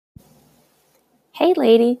Hey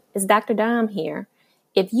lady, it's Dr. Dom here.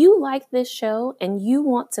 If you like this show and you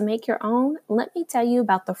want to make your own, let me tell you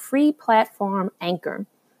about the free platform Anchor.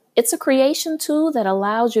 It's a creation tool that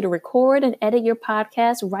allows you to record and edit your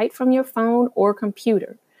podcast right from your phone or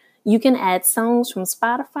computer. You can add songs from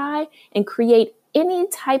Spotify and create any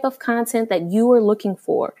type of content that you are looking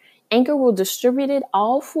for. Anchor will distribute it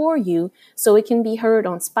all for you so it can be heard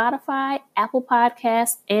on Spotify, Apple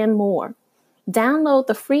Podcasts, and more. Download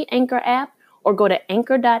the free Anchor app or go to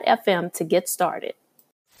anchor.fm to get started.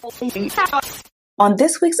 On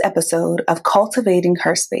this week's episode of Cultivating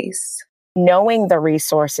Her Space. Knowing the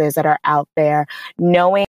resources that are out there,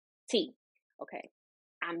 knowing... Okay,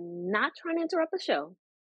 I'm not trying to interrupt the show,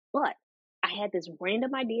 but I had this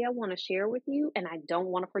random idea I want to share with you, and I don't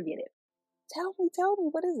want to forget it. Tell me,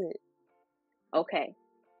 what is it? Okay,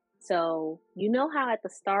 so you know how at the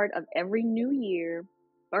start of every new year,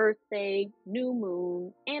 birthday, new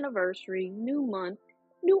moon, anniversary, new month,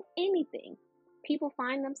 new anything, people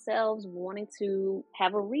find themselves wanting to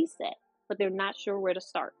have a reset, but they're not sure where to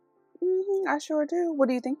start. I sure do. What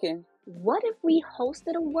are you thinking? What if we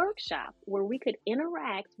hosted a workshop where we could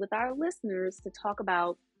interact with our listeners to talk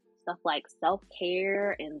about stuff like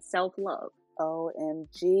self-care and self-love?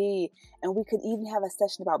 OMG. And we could even have a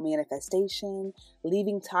session about manifestation,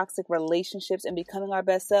 leaving toxic relationships and becoming our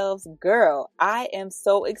best selves. Girl, I am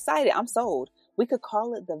so excited. I'm sold. We could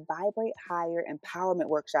call it the Vibrate Higher Empowerment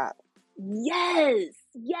Workshop. Yes,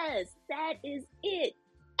 that is it.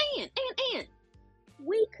 And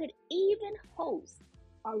we could even host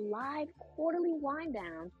a live quarterly wind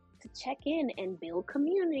down to check in and build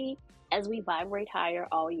community as we vibrate higher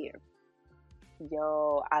all year.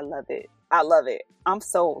 Yo, I love it. I'm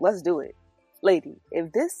sold. Let's do it. Lady,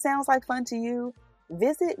 if this sounds like fun to you,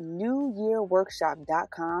 visit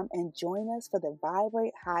newyearworkshop.com and join us for the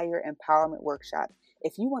Vibrate Higher Empowerment Workshop.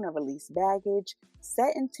 If you want to release baggage,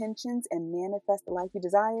 set intentions, and manifest the life you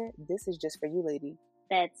desire, this is just for you, lady.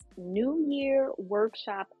 That's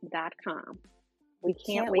newyearworkshop.com. We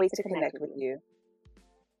can't wait to connect with you.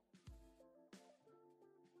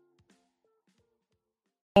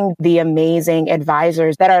 The amazing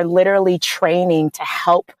advisors that are literally training to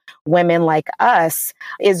help women like us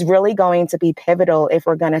is really going to be pivotal if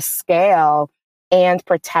we're going to scale and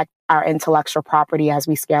protect our intellectual property as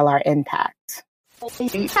we scale our impact.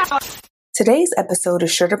 Today's episode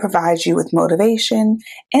is sure to provide you with motivation,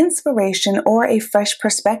 inspiration, or a fresh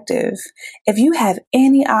perspective. If you have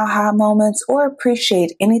any aha moments or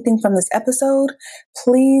appreciate anything from this episode,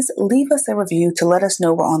 please leave us a review to let us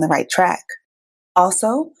know we're on the right track.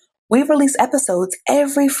 Also, we release episodes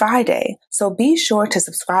every Friday, so be sure to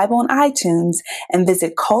subscribe on iTunes and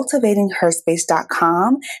visit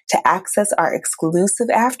cultivatingherspace.com to access our exclusive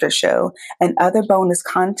after show and other bonus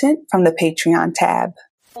content from the Patreon tab.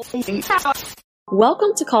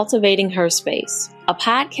 Welcome to Cultivating Her Space, a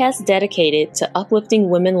podcast dedicated to uplifting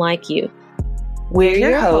women like you. We're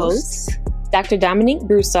your hosts, Dr. Dominique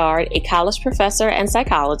Broussard, a college professor and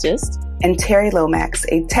psychologist, and Terry Lomax,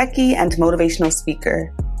 a techie and motivational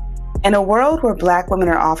speaker. In a world where Black women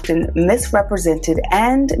are often misrepresented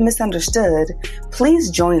and misunderstood,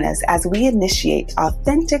 please join us as we initiate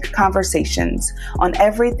authentic conversations on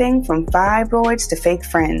everything from fibroids to fake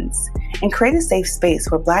friends and create a safe space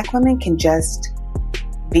where Black women can just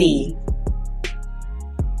be.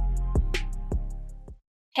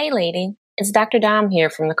 Hey lady, it's Dr. Dom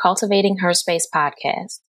here from the Cultivating Her Space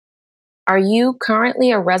podcast. Are you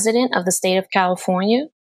currently a resident of the state of California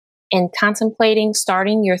and contemplating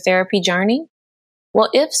starting your therapy journey?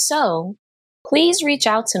 Well, if so, please reach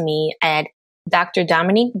out to me at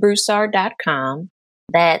drdominiquebroussard.com.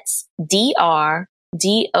 That's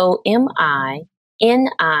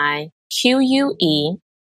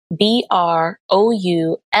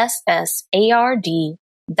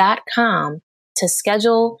to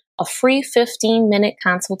schedule a free 15-minute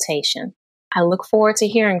consultation. I look forward to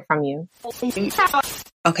hearing from you.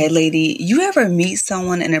 Okay, lady, you ever meet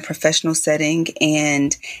someone in a professional setting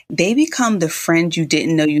and they become the friend you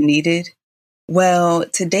didn't know you needed? Well,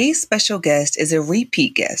 today's special guest is a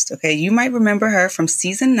repeat guest, okay? You might remember her from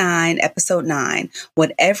season 9, episode 9,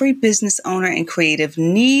 what every business owner and creative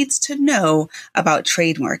needs to know about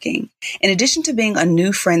trademarking. In addition to being a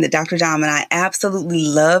new friend that Dr. Dom and I absolutely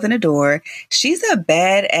love and adore, she's a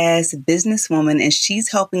badass businesswoman and she's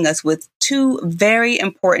helping us with 2 very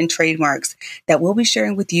important trademarks that we'll be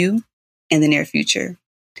sharing with you in the near future.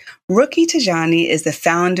 Ruky Tijani is the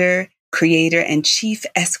founder, creator, and chief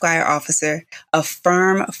Esquire officer of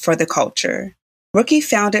Firm for the Culture. Ruky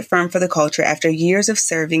founded Firm for the Culture after years of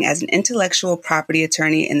serving as an intellectual property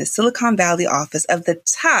attorney in the Silicon Valley office of the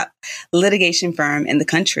top litigation firm in the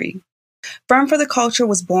country. Firm for the Culture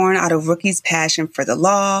was born out of Ruky's passion for the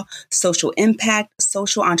law, social impact,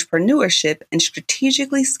 social entrepreneurship, and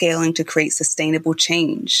strategically scaling to create sustainable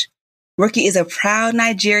change. Ruky is a proud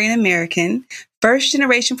Nigerian American,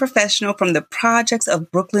 first-generation professional from the projects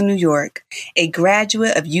of Brooklyn, New York, a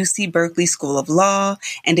graduate of UC Berkeley School of Law,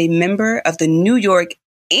 and a member of the New York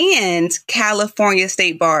and California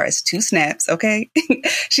State Bars. 2 snaps, okay?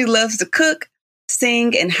 She loves to cook,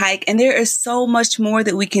 sing, and hike, and there is so much more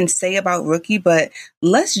that we can say about Ruky, but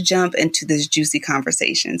let's jump into this juicy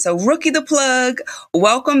conversation. So Ruky the Plug,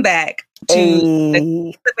 welcome back to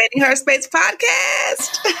the Cultivating Her Space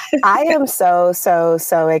podcast. I am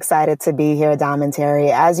so excited to be here, Dom and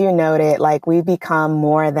Terry. As you noted, like, we've become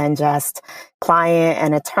more than just client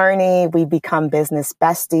and attorney. We've become business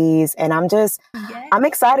besties. And I'm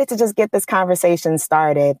excited to just get this conversation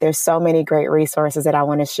started. There's so many great resources that I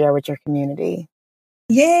want to share with your community.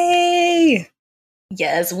 Yay!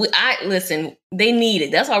 Yes, listen, they need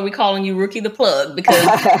it. That's why we're calling you Ruky the Plug, because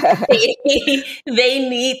they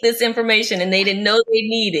need this information and they didn't know they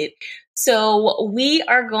need it. So we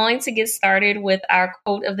are going to get started with our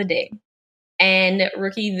quote of the day. And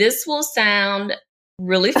Ruky, this will sound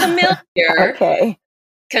really familiar. Okay.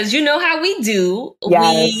 Because you know how we do.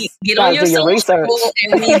 Yes. We get on your social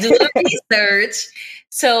and we do the research.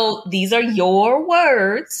 So these are your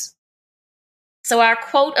words. So our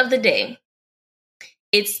quote of the day: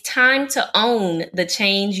 it's time to own the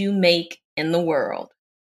change you make in the world.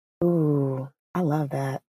 Ooh, I love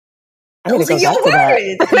that. I Those need to go back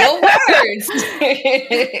to that. Your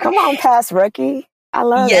words. Come on, past Ruky. I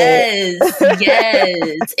love it.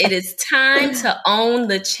 Yes. It is time to own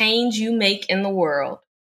the change you make in the world.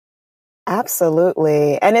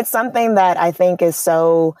 Absolutely. And it's something that I think is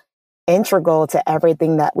so integral to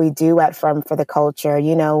everything that we do at Firm for the Culture.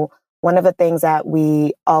 You know, one of the things that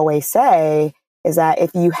we always say is that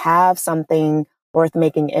if you have something worth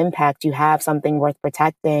making impact, you have something worth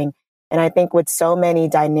protecting. And I think with so many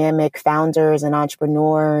dynamic founders and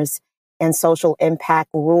entrepreneurs and social impact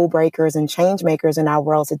rule breakers and change makers in our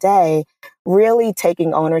world today, really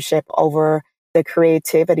taking ownership over the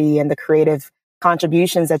creativity and the creative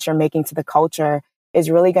contributions that you're making to the culture is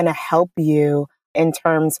really going to help you in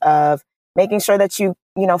terms of making sure that you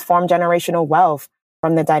form generational wealth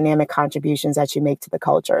from the dynamic contributions that you make to the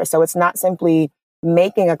culture. So it's not simply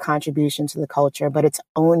making a contribution to the culture, but it's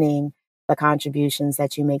owning the contributions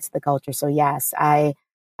that you make to the culture. So yes, I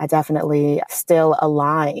definitely still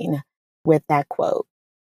align with that quote.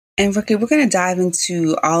 And Ruky, we're going to dive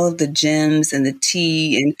into all of the gems and the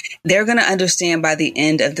tea, and they're going to understand by the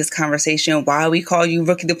end of this conversation why we call you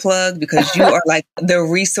Ruky the Plug, because you are like the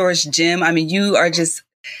resource gem. I mean, you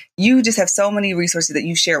just have so many resources that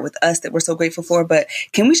you share with us that we're so grateful for. But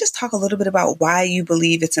can we just talk a little bit about why you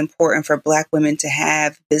believe it's important for Black women to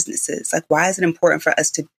have businesses? Like, why is it important for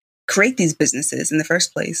us to create these businesses in the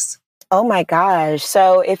first place? Oh my gosh.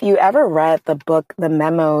 So if you ever read the book, The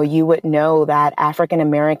Memo, you would know that African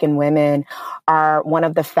American women are one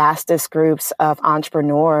of the fastest groups of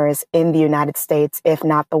entrepreneurs in the United States, if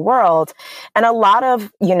not the world. And a lot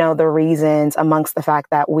of, the reasons amongst the fact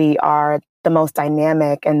that we are the most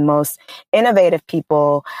dynamic and most innovative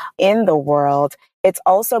people in the world, it's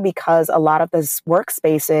also because a lot of the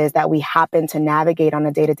workspaces that we happen to navigate on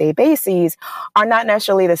a day-to-day basis are not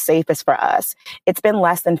necessarily the safest for us. It's been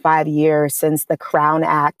less than 5 years since the Crown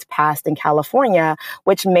Act passed in California,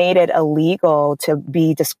 which made it illegal to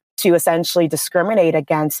essentially discriminate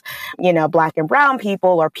against, Black and brown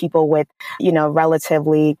people or people with,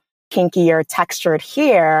 relatively kinkier textured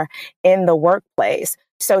hair in the workplace.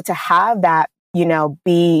 So to have that,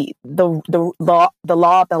 be the law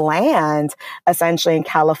of the land, essentially in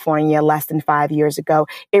California less than 5 years ago,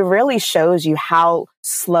 it really shows you how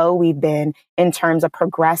slow we've been in terms of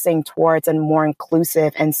progressing towards a more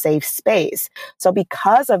inclusive and safe space. So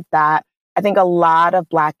because of that, I think a lot of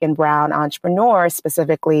Black and brown entrepreneurs,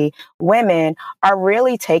 specifically women, are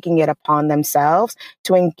really taking it upon themselves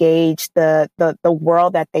to engage the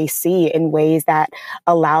world that they see in ways that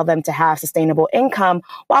allow them to have sustainable income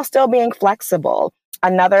while still being flexible.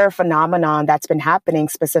 Another phenomenon that's been happening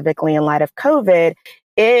specifically in light of COVID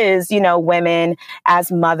is, women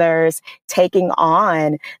as mothers taking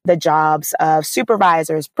on the jobs of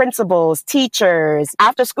supervisors, principals, teachers,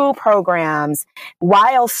 after school programs,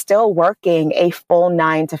 while still working a full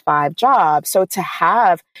 9 to 5 job. So to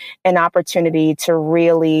have an opportunity to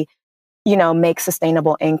really make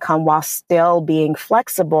sustainable income while still being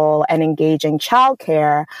flexible and engaging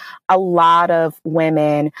childcare, a lot of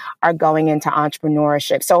women are going into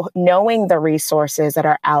entrepreneurship. So knowing the resources that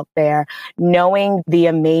are out there, knowing the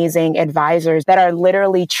amazing advisors that are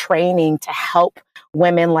literally training to help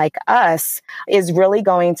women like us is really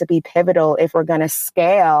going to be pivotal if we're going to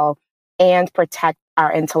scale and protect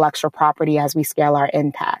our intellectual property as we scale our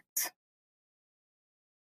impact.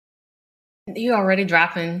 You're already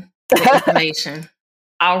dropping the information.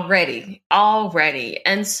 Already.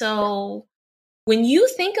 And so when you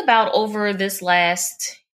think about over this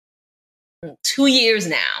last 2 years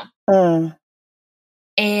now,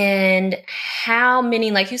 and how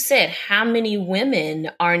many, like you said, how many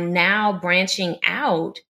women are now branching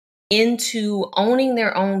out into owning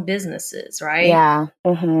their own businesses, right? Yeah.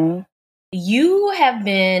 Mm-hmm. You have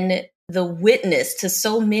been the witness to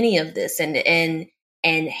so many of this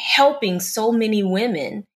and helping so many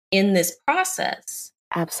women in this process.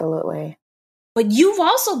 Absolutely. But you've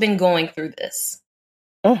also been going through this.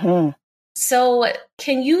 Mm-hmm. So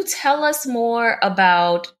can you tell us more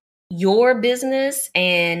about your business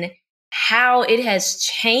and how it has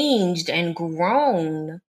changed and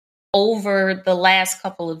grown over the last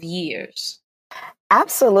couple of years?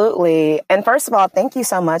 Absolutely. And first of all, thank you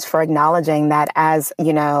so much for acknowledging that as,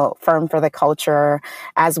 Firm for the Culture,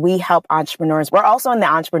 as we help entrepreneurs, we're also in the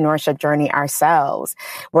entrepreneurship journey ourselves.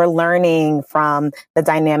 We're learning from the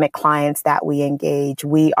dynamic clients that we engage.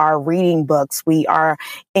 We are reading books. We are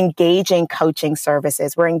engaging coaching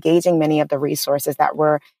services. We're engaging many of the resources that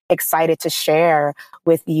we're excited to share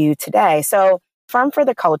with you today. So Firm for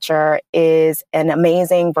the Culture is an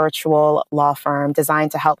amazing virtual law firm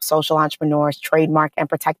designed to help social entrepreneurs trademark and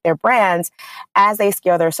protect their brands as they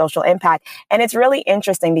scale their social impact. And it's really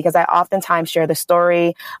interesting because I oftentimes share the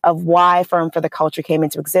story of why Firm for the Culture came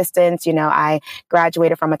into existence. I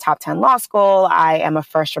graduated from a top 10 law school. I am a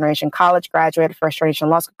first generation college graduate, first generation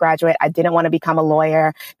law school graduate. I didn't want to become a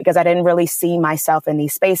lawyer because I didn't really see myself in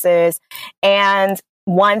these spaces. And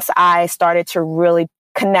once I started to really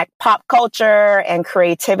connect pop culture and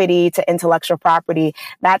creativity to intellectual property,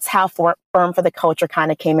 that's how Firm for the Culture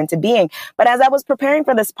kind of came into being. But as I was preparing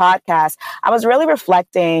for this podcast, I was really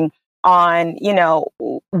reflecting on,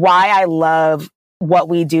 why I love what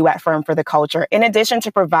we do at Firm for the Culture. In addition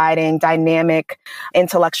to providing dynamic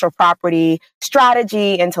intellectual property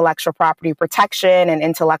strategy, intellectual property protection, and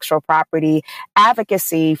intellectual property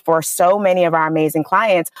advocacy for so many of our amazing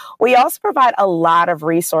clients, we also provide a lot of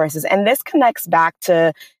resources. And this connects back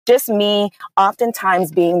to just me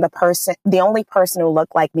oftentimes being the only person who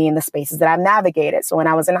looked like me in the spaces that I've navigated. So when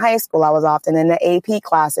I was in high school, I was often in the AP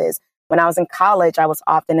classes. When I was in college, I was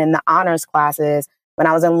often in the honors classes. When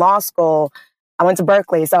I was in law school, I went to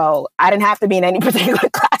Berkeley, so I didn't have to be in any particular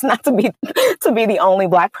class not to be the only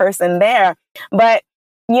Black person there. But,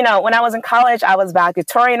 when I was in college, I was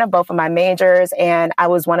valedictorian of both of my majors, and I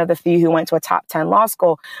was one of the few who went to a top 10 law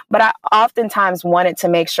school. But I oftentimes wanted to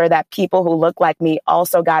make sure that people who look like me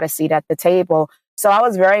also got a seat at the table. So I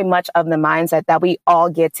was very much of the mindset that we all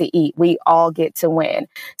get to eat. We all get to win.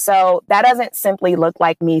 So that doesn't simply look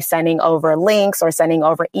like me sending over links or sending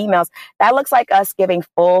over emails. That looks like us giving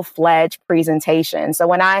full-fledged presentations. So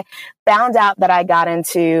when I found out that I got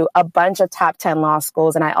into a bunch of top 10 law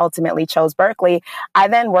schools and I ultimately chose Berkeley, I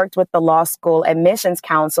then worked with the Law School Admissions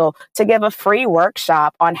Council to give a free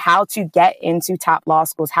workshop on how to get into top law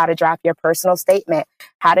schools, how to draft your personal statement,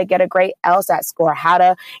 how to get a great LSAT score, how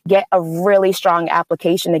to get a really strong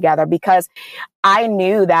application together, because I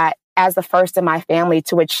knew that as the first in my family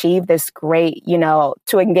to achieve this great, to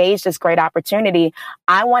engage this great opportunity,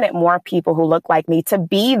 I wanted more people who look like me to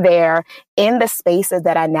be there in the spaces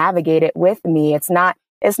that I navigated with me. It's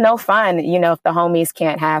no fun, if the homies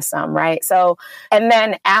can't have some, right? So, and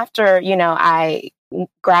then after, I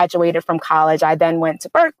graduated from college, I then went to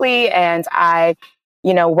Berkeley and I,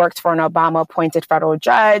 worked for an Obama appointed federal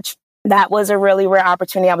judge. That was a really rare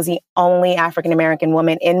opportunity. I was the only African-American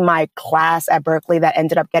woman in my class at Berkeley that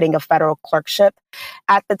ended up getting a federal clerkship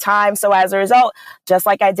at the time. So as a result, just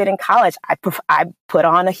like I did in college, I put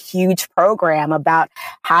on a huge program about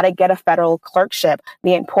how to get a federal clerkship,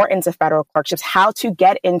 the importance of federal clerkships, how to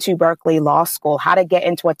get into Berkeley Law School, how to get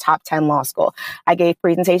into a top 10 law school. I gave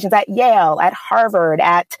presentations at Yale, at Harvard,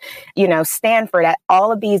 at, Stanford, at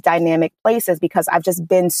all of these dynamic places, because I've just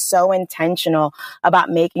been so intentional about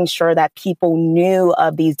making sure that people knew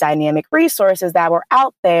of these dynamic resources that were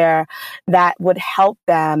out there that would help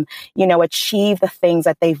them, achieve the things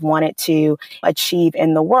that they've wanted to achieve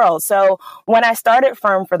in the world. So when I started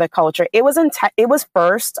Firm for the Culture, it was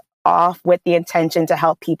first off with the intention to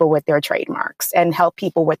help people with their trademarks and help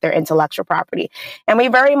people with their intellectual property. And we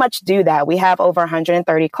very much do that. We have over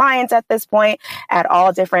 130 clients at this point at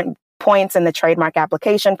all different points in the trademark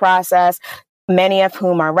application process, many of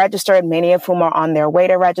whom are registered, many of whom are on their way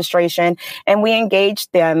to registration. And we engage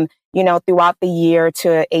them, throughout the year to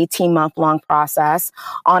an 18-month long process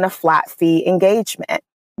on a flat fee engagement.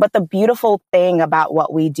 But the beautiful thing about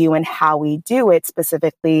what we do and how we do it,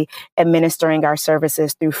 specifically administering our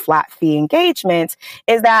services through flat fee engagements,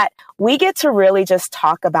 is that we get to really just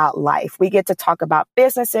talk about life. We get to talk about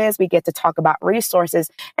businesses. We get to talk about resources.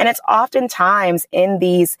 And it's oftentimes in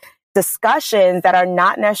these discussions that are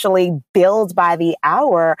not necessarily billed by the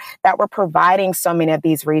hour that we're providing so many of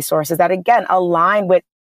these resources that, again, align with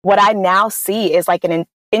what I now see is like an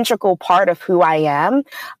integral part of who I am,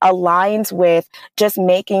 aligns with just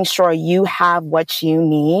making sure you have what you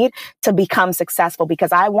need to become successful,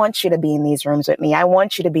 because I want you to be in these rooms with me. I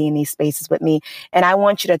want you to be in these spaces with me. And I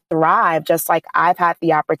want you to thrive just like I've had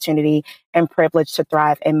the opportunity and privilege to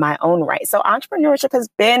thrive in my own right. So entrepreneurship has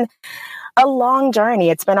been a long journey.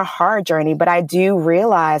 It's been a hard journey, but I do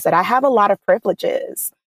realize that I have a lot of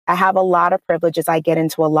privileges. I get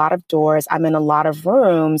into a lot of doors. I'm in a lot of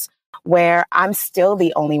rooms where I'm still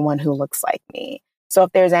the only one who looks like me. So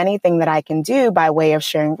if there's anything that I can do by way of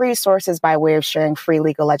sharing resources, by way of sharing free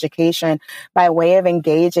legal education, by way of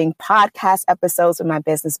engaging podcast episodes with my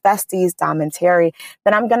business besties, Dom and Terry,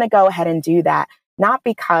 then I'm going to go ahead and do that. Not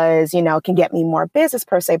because, it can get me more business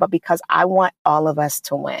per se, but because I want all of us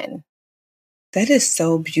to win. That is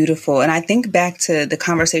so beautiful. And I think back to the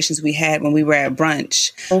conversations we had when we were at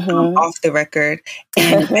brunch, off the record.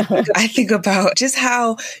 And I think about just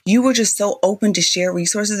how you were just so open to share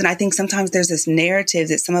resources. And I think sometimes there's this narrative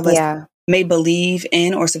that some of us may believe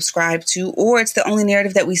in or subscribe to, or it's the only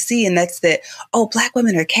narrative that we see. And that's that, Black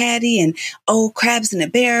women are catty and, crabs in a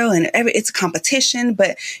barrel and it's a competition.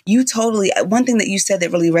 But you totally, one thing that you said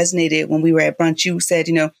that really resonated when we were at brunch, you said,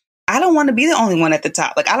 I don't want to be the only one at the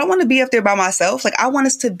top. Like, I don't want to be up there by myself. Like, I want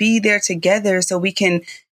us to be there together so we can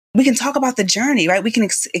talk about the journey, right? We can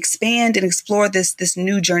expand and explore this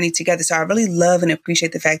new journey together. So I really love and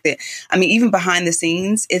appreciate the fact that, even behind the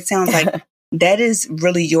scenes, it sounds like that is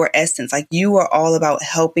really your essence. Like, you are all about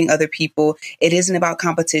helping other people. It isn't about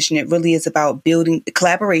competition. It really is about building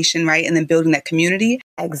collaboration, right? And then building that community.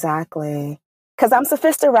 Exactly. Because I'm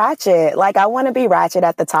sophisticated ratchet. Like, I want to be ratchet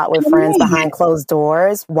at the top with friends behind closed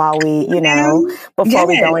doors while we, before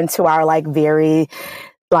we go into our very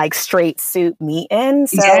straight suit meeting.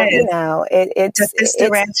 So, it's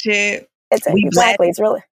ratchet. It's exactly. It's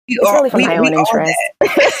really for my own interest.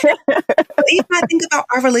 Even I think about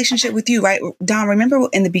our relationship with you, right? Dom, remember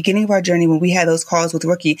in the beginning of our journey when we had those calls with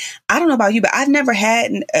Ruky, I don't know about you, but I've never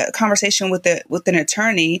had a conversation with an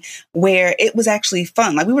attorney where it was actually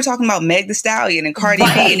fun. Like, we were talking about Meg Thee Stallion and Cardi B,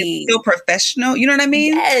 and it was still professional. You know what I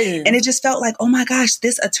mean? Yes. And it just felt like, oh my gosh,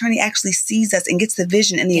 this attorney actually sees us and gets the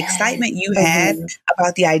vision, and the excitement you had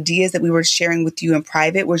about the ideas that we were sharing with you in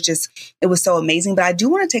private was it was so amazing. But I do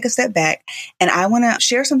want to take a step back, and I want to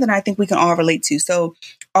share something I think we can all relate to. So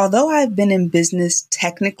although I've been in business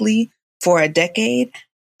technically for a decade,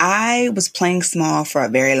 I was playing small for a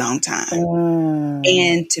very long time.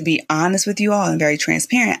 And to be honest with you all and very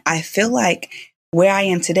transparent, I feel like where I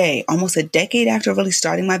am today, almost a decade after really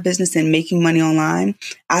starting my business and making money online,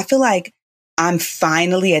 I feel like I'm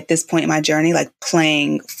finally at this point in my journey,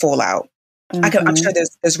 playing full out. I'm sure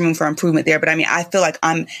there's room for improvement there, but I feel like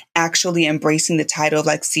I'm actually embracing the title of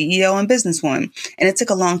CEO and businesswoman. And it took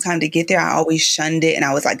a long time to get there. I always shunned it. And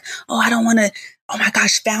I was like, I don't want to, oh my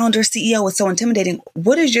gosh, founder, CEO is so intimidating.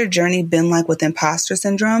 What has your journey been like with imposter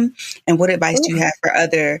syndrome? And what advice do you have for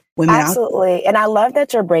other women? Absolutely. And I love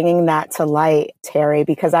that you're bringing that to light, Terry,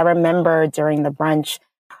 because I remember during the brunch,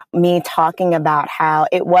 me talking about how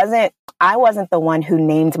I wasn't the one who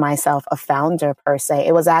named myself a founder per se.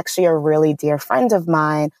 It was actually a really dear friend of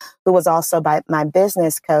mine who was also my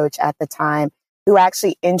business coach at the time, who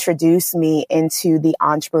actually introduced me into the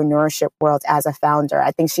entrepreneurship world as a founder.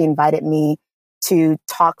 I think she invited me to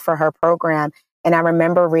talk for her program. And I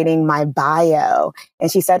remember reading my bio,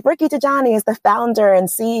 and she said, Ruky Tijani is the founder and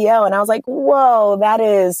CEO. And I was like, whoa, that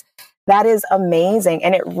is amazing.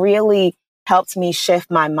 And it really helped me shift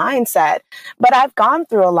my mindset. But I've gone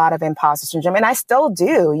through a lot of imposter syndrome, and I still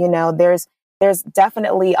do. There's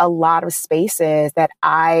definitely a lot of spaces that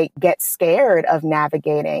I get scared of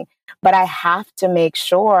navigating, but I have to make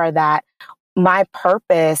sure that my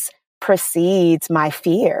purpose precedes my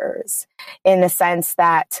fears, in the sense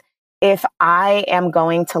that if I am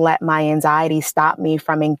going to let my anxiety stop me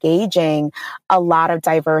from engaging a lot of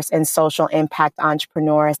diverse and social impact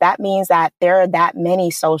entrepreneurs, that means that there are that many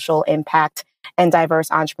social impact and diverse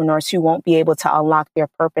entrepreneurs who won't be able to unlock their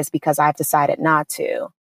purpose because I've decided not to.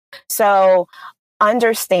 So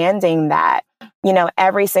understanding that,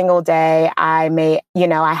 every single day I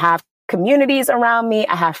have communities around me,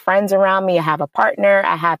 I have friends around me, I have a partner,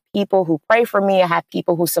 I have people who pray for me, I have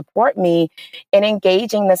people who support me in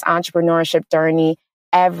engaging this entrepreneurship journey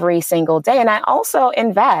every single day. And I also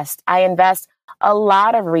invest a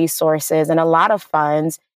lot of resources and a lot of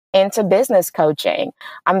funds into business coaching.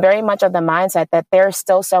 I'm very much of the mindset that there's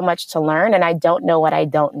still so much to learn and I don't know what I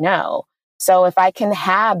don't know. So if I can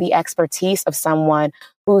have the expertise of someone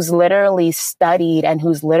who's literally studied and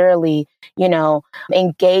who's literally,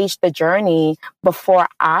 engaged the journey before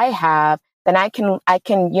I have, then I can,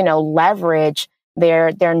 leverage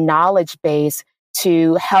their knowledge base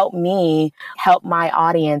to help me help my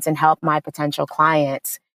audience and help my potential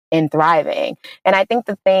clients in thriving. And I think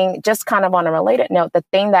the thing, just kind of on a related note, the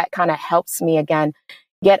thing that kind of helps me again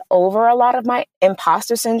get over a lot of my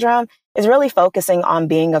imposter syndrome is really focusing on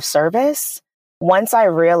being of service. Once I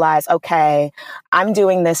realize, okay, I'm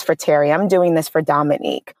doing this for Terry, I'm doing this for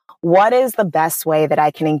Dominique. What is the best way that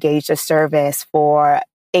I can engage the service for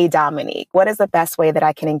a Dominique? What is the best way that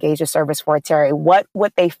I can engage the service for a Terry? What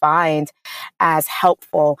would they find as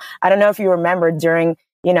helpful? I don't know if you remember during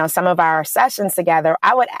some of our sessions together,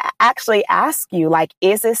 I would actually ask you, like,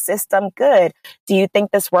 is this system good? Do you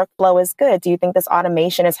think this workflow is good? Do you think this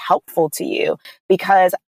automation is helpful to you?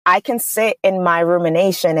 Because I can sit in my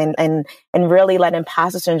rumination and really let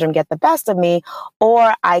imposter syndrome get the best of me,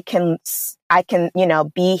 or I can,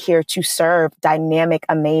 be here to serve dynamic,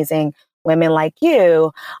 amazing women like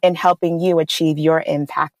you in helping you achieve your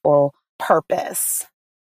impactful purpose.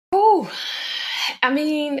 Oh,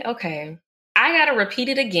 okay. I got to repeat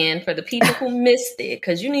it again for the people who missed it,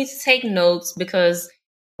 because you need to take notes, because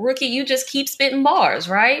Ruky, you just keep spitting bars,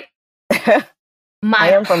 right? I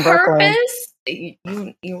am from Brooklyn. You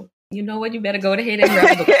know what? You better go ahead and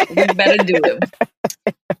grab the book. You better do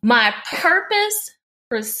it. My purpose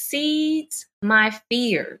precedes my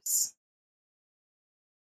fears.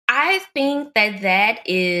 I think that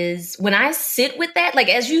is, when I sit with that, like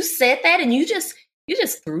as you said that, and you just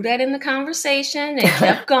threw that in the conversation and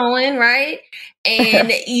kept going, right?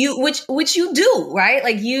 And which you do, right?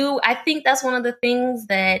 Like I think that's one of the things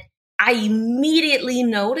that I immediately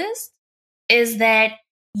noticed is that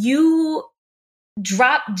you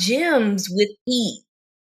drop gems with ease,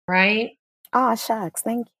 right? Oh, shucks.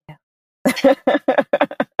 Thank you.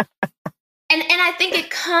 And I think it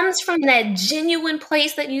comes from that genuine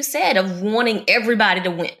place that you said of wanting everybody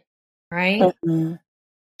to win, right? Mm-hmm.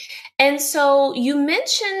 And so you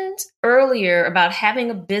mentioned earlier about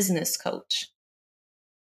having a business coach.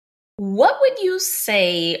 What would you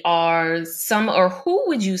say are who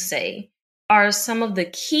would you say are some of the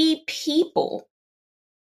key people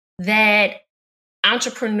that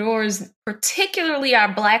entrepreneurs, particularly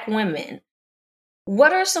our Black women, who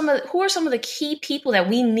are some of the key people that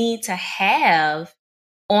we need to have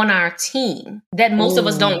on our team that most of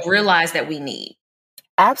us don't realize that we need?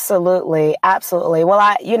 Absolutely. Absolutely. Well,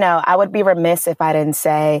 I would be remiss if I didn't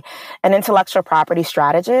say an intellectual property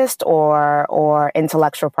strategist or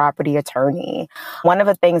intellectual property attorney. One of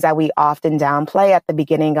the things that we often downplay at the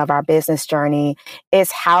beginning of our business journey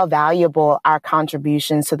is how valuable our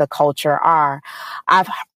contributions to the culture are. I've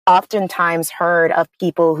oftentimes heard of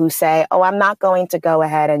people who say, oh, I'm not going to go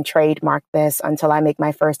ahead and trademark this until I make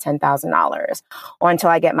my first $10,000 or until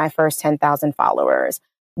I get my first 10,000 followers.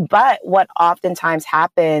 But what oftentimes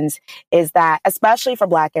happens is that, especially for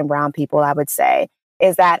Black and Brown people, I would say,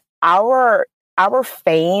 is that our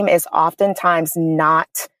fame is oftentimes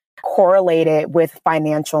not correlated with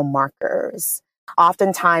financial markers.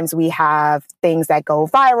 Oftentimes we have things that go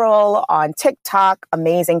viral on TikTok,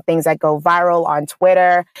 amazing things that go viral on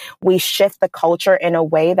Twitter. We shift the culture in a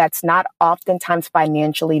way that's not oftentimes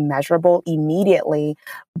financially measurable immediately,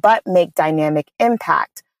 but make dynamic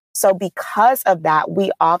impact. So because of that,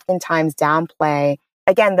 we oftentimes downplay,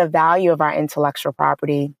 again, the value of our intellectual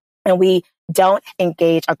property, and we don't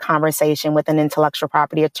engage a conversation with an intellectual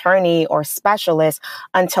property attorney or specialist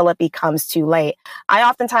until it becomes too late. I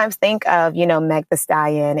oftentimes think of, Meg Thee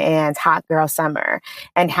Stallion and Hot Girl Summer,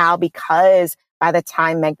 and how because by the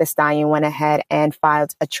time Meg Thee Stallion went ahead and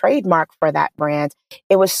filed a trademark for that brand,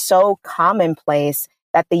 it was so commonplace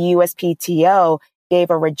that the USPTO gave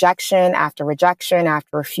a rejection after rejection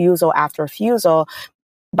after refusal after refusal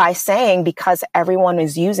by saying because everyone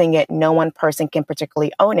is using it, no one person can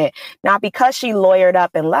particularly own it. Not because she lawyered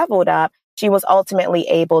up and leveled up, she was ultimately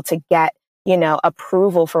able to get,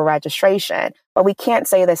 approval for registration. But we can't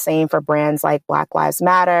say the same for brands like Black Lives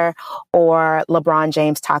Matter or LeBron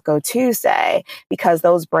James Taco Tuesday, because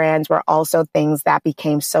those brands were also things that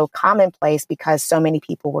became so commonplace because so many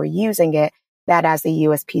people were using it that, as the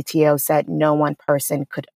USPTO said, no one person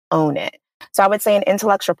could own it. So I would say an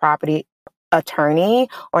intellectual property attorney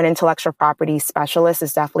or an intellectual property specialist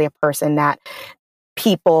is definitely a person that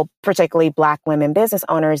people, particularly Black women business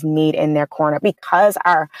owners, need in their corner, because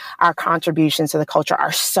our contributions to the culture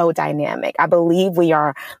are so dynamic. I believe we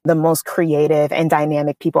are the most creative and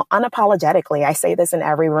dynamic people unapologetically. I say this in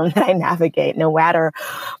every room that I navigate, no matter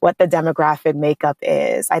what the demographic makeup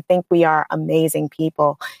is. I think we are amazing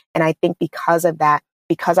people. And I think because of that,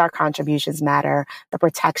 because our contributions matter, the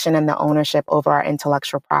protection and the ownership over our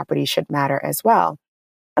intellectual property should matter as well.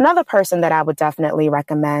 Another person that I would definitely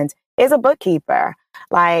recommend is a bookkeeper.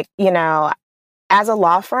 Like, as a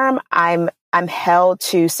law firm, I'm held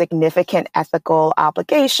to significant ethical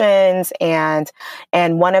obligations, and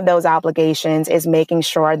one of those obligations is making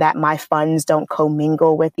sure that my funds don't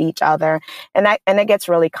commingle with each other. And it gets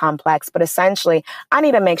really complex, but essentially I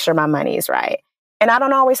need to make sure my money is right. And I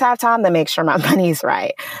don't always have time to make sure my money is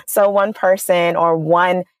right. So one person or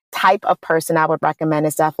one type of person I would recommend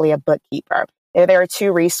is definitely a bookkeeper. There are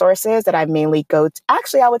two resources that I mainly go to.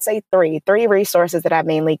 Actually, I would say three resources that I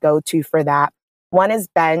mainly go to for that. One is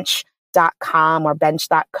bench.com or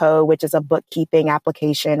bench.co, which is a bookkeeping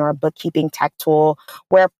application or a bookkeeping tech tool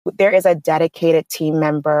where there is a dedicated team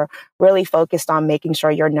member really focused on making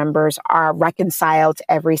sure your numbers are reconciled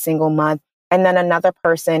every single month. And then another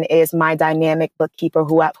person is my dynamic bookkeeper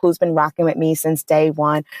who's been rocking with me since day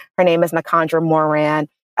one. Her name is Nakandra Moran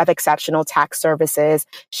of Exceptional Tax Services.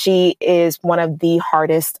 She is one of the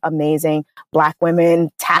hardest, amazing Black women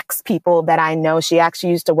tax people that I know. She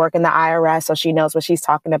actually used to work in the IRS, so she knows what she's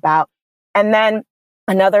talking about. And then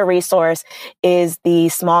another resource is the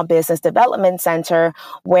Small Business Development Center,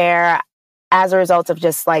 where as a result of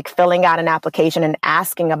just like filling out an application and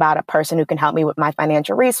asking about a person who can help me with my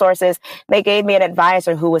financial resources, they gave me an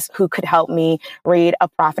advisor who could help me read a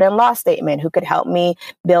profit and loss statement, who could help me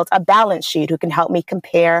build a balance sheet, who can help me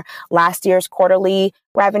compare last year's quarterly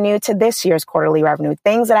revenue to this year's quarterly revenue,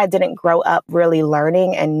 things that I didn't grow up really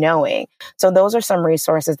learning and knowing. So those are some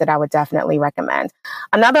resources that I would definitely recommend.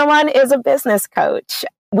 Another one is a business coach.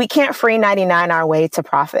 We can't free 99 our way to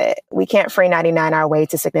profit. We can't free 99 our way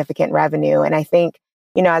to significant revenue. And I think,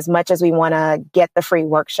 as much as we want to get the free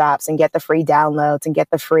workshops and get the free downloads and get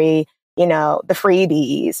the free, the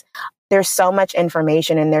freebies, there's so much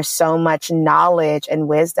information and there's so much knowledge and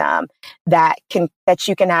wisdom that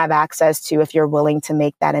you can have access to if you're willing to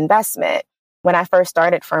make that investment. When I first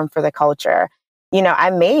started Firm for the Culture, I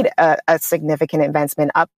made a significant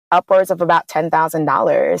investment upwards of about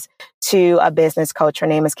 $10,000 to a business coach. Her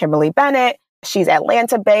name is Kimberly Bennett. She's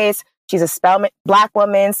Atlanta based. She's a Black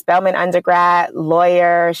woman, Spelman undergrad,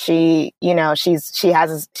 lawyer. She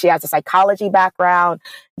has a psychology background,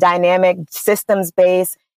 dynamic systems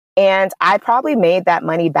based. And I probably made that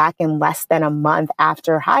money back in less than a month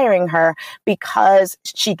after hiring her, because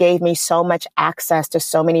she gave me so much access to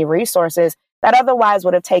so many resources that otherwise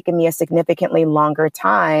would have taken me a significantly longer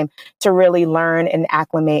time to really learn and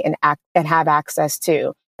acclimate and have access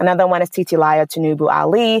to. Another one is Titilayo Tinubu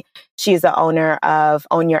Ali. She's the owner of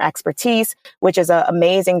Own Your Expertise, which is an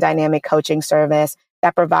amazing dynamic coaching service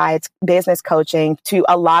that provides business coaching to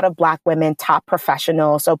a lot of Black women, top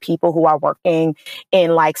professionals. So people who are working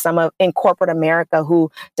in in corporate America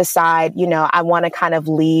who decide, I want to kind of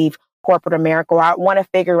leave corporate America, or I want to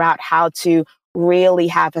figure out how to really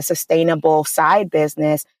have a sustainable side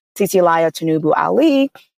business. Titilayo Tinubu Ali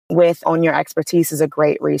with Own Your Expertise is a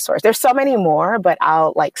great resource. There's so many more, but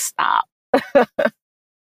I'll stop.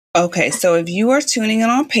 Okay, so if you are tuning in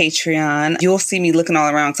on Patreon, you'll see me looking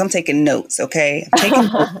all around because I'm taking notes, okay? I'm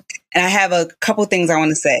taking notes, and I have a couple things I want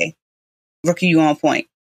to say. Ruky, you on point.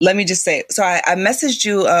 Let me just say, so I messaged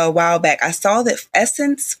you a while back. I saw that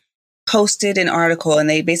Essence posted an article, and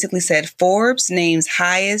they basically said Forbes names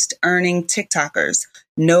highest earning TikTokers.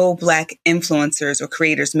 No Black influencers or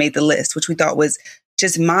creators made the list, which we thought was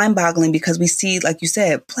just mind-boggling, because we see, like you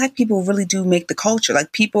said, Black people really do make the culture.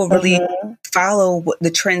 Like, people really follow the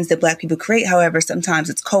trends that Black people create. However, sometimes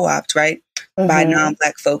it's co-opted, right, by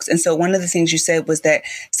non-Black folks. And so one of the things you said was that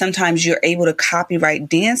sometimes you're able to copyright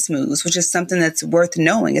dance moves, which is something that's worth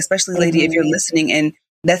knowing, especially, lady, if you're listening and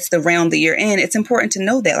that's the realm that you're in. It's important to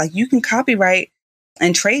know that, like, you can copyright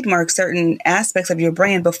and trademark certain aspects of your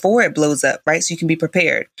brand before it blows up, right? So you can be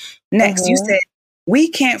prepared. Next, you said, we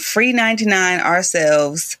can't free 99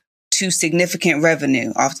 ourselves to significant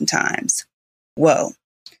revenue oftentimes. Whoa.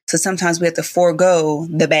 So sometimes we have to forego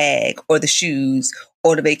the bag or the shoes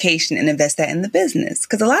or the vacation and invest that in the business.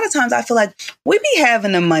 Because a lot of times I feel like we be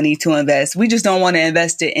having the money to invest. We just don't want to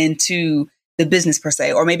invest it into the business per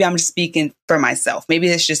se. Or maybe I'm just speaking for myself. Maybe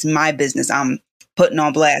it's just my business I'm putting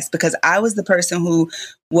on blast, because I was the person who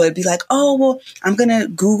would be like, oh, well, I'm going to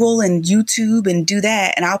Google and YouTube and do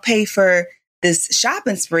that. And I'll pay for this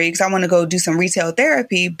shopping spree because I want to go do some retail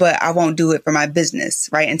therapy, but I won't do it for my business,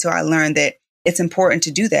 right? Until I learned that it's important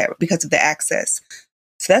to do that because of the access.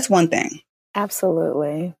 So that's one thing.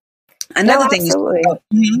 Absolutely. Another thing absolutely.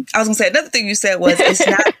 I was going to say, another thing you said was, it's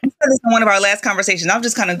not, you said this in one of our last conversations. I'm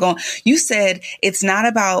just kind of going, you said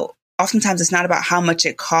oftentimes it's not about how much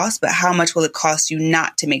it costs, but how much will it cost you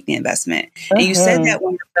not to make the investment. And you said that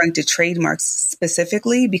when referring to trademarks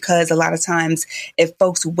specifically, because a lot of times if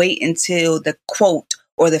folks wait until the quote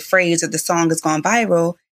or the phrase or the song has gone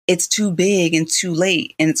viral, it's too big and too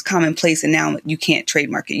late and it's commonplace. And now you can't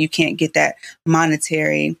trademark it. You can't get that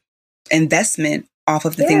monetary investment off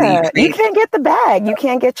of the thing that you create. You can't get the bag. You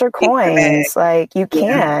can't get your coins. Like you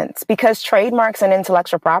can't, because trademarks and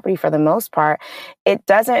intellectual property, for the most part, it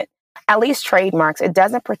doesn't, at least trademarks, it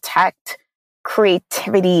doesn't protect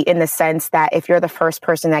creativity in the sense that if you're the first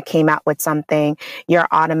person that came out with something, you're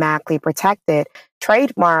automatically protected.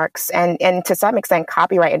 Trademarks and to some extent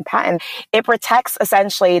copyright and patent, it protects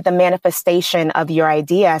essentially the manifestation of your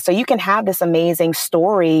idea. So you can have this amazing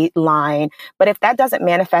storyline, but if that doesn't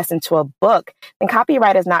manifest into a book, then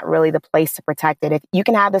copyright is not really the place to protect it. If you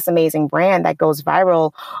can have this amazing brand that goes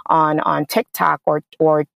viral on TikTok or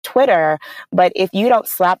Twitter, but if you don't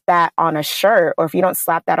slap that on a shirt, or if you don't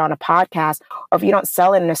slap that on a podcast, or if you don't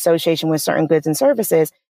sell it in association with certain goods and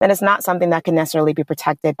services, then it's not something that can necessarily be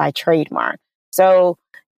protected by trademark. So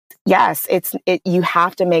yes, you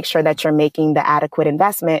have to make sure that you're making the adequate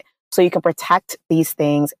investment so you can protect these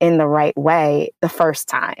things in the right way the first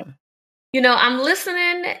time. You know, I'm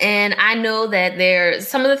listening and I know that there's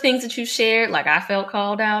some of the things that you shared, like I felt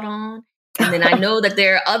called out on. And then I know that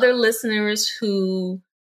there are other listeners who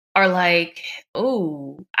are like,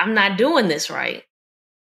 oh, I'm not doing this right.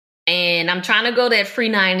 And I'm trying to go that free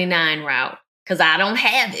 99 route because I don't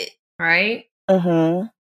have it, right? Mm-hmm.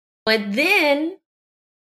 But then,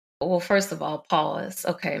 well, first of all, pause.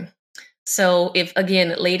 Okay. So if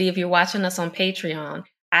you're watching us on Patreon,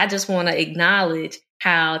 I just want to acknowledge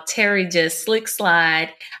how Terry just slick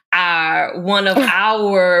slide one of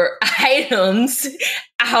our items,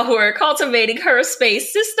 our Cultivating Her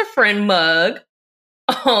Space Sister Friend mug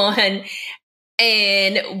on,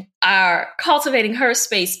 and our Cultivating Her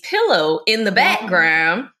Space pillow in the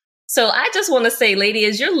background. So I just want to say, lady,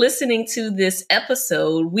 as you're listening to this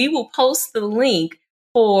episode, we will post the link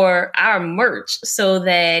for our merch so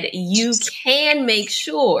that you can make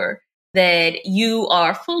sure that you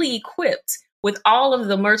are fully equipped with all of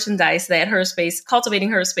the merchandise that Cultivating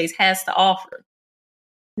Her Space has to offer.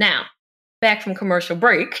 Now, back from commercial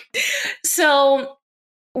break. So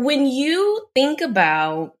when you think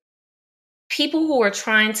about people who are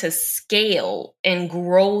trying to scale and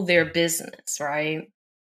grow their business, right?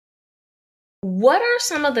 What are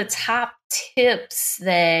some of the top tips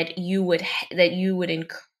that you would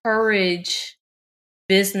encourage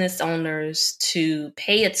business owners to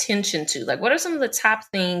pay attention to? Like, what are some of the top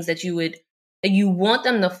things that you want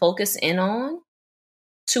them to focus in on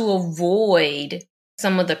to avoid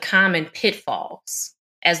some of the common pitfalls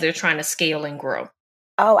as they're trying to scale and grow?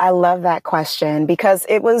 Oh, I love that question, because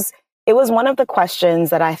it was one of the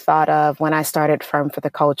questions that I thought of when I started Firm for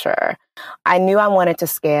the Culture. I knew I wanted to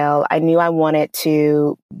scale. I knew I wanted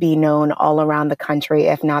to be known all around the country,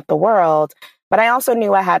 if not the world. But I also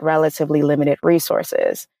knew I had relatively limited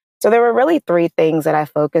resources. So there were really three things that I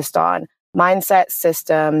focused on: mindset,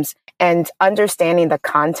 systems, and understanding the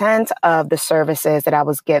content of the services that I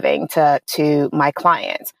was giving to my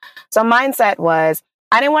clients. So mindset was,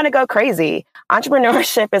 I didn't want to go crazy.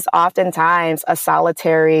 Entrepreneurship is oftentimes a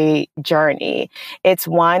solitary journey. It's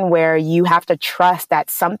one where you have to trust that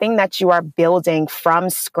something that you are building from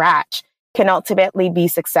scratch can ultimately be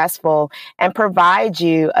successful and provide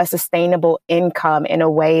you a sustainable income in a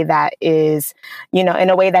way that is, in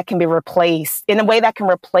a way that can replace a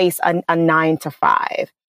 9-to-5.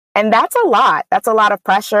 And that's a lot. That's a lot of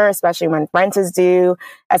pressure, especially when rent is due,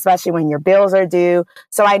 especially when your bills are due.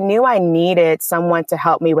 So I knew I needed someone to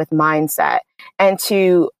help me with mindset. And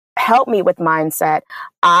to help me with mindset,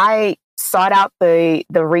 I sought out the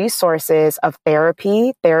resources of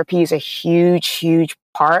therapy. Therapy is a huge, huge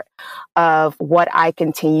part of what I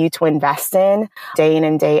continue to invest in day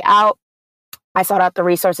and day out. I sought out the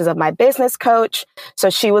resources of my business coach. So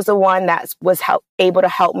she was the one that was able to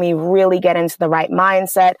help me really get into the right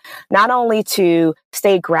mindset, not only to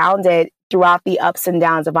stay grounded throughout the ups and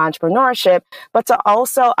downs of entrepreneurship, but to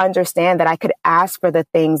also understand that I could ask for the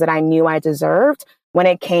things that I knew I deserved when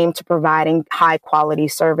it came to providing high quality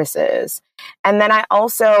services. And then I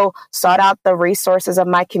also sought out the resources of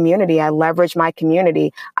my community. I leveraged my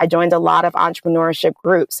community. I joined a lot of entrepreneurship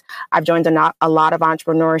groups. I've joined a lot of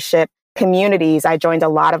entrepreneurship communities. I joined a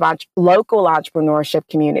lot of local entrepreneurship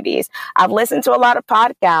communities. I've listened to a lot of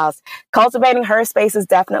podcasts. Cultivating Her Space is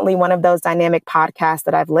definitely one of those dynamic podcasts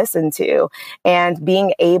that I've listened to. And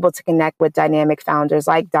being able to connect with dynamic founders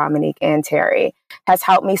like Dominique and Terry has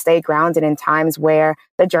helped me stay grounded in times where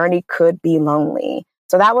the journey could be lonely.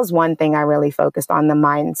 So that was one thing I really focused on, the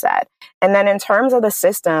mindset. And then in terms of the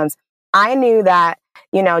systems, I knew that,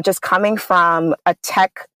 just coming from a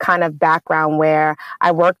tech kind of background where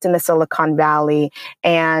I worked in the Silicon Valley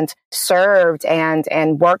and served and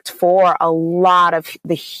worked for a lot of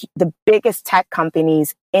the biggest tech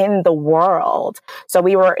companies in the world. So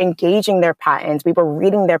we were engaging their patents. We were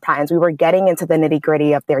reading their patents. We were getting into the nitty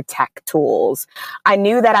gritty of their tech tools. I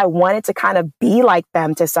knew that I wanted to kind of be like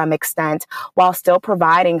them to some extent while still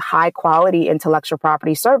providing high quality intellectual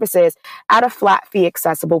property services at a flat fee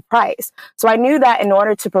accessible price. So I knew that in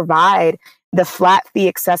order to provide the flat fee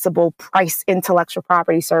accessible price intellectual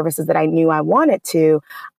property services that I knew I wanted to,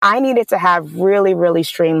 I needed to have really, really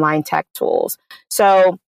streamlined tech tools.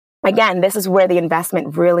 So again, this is where the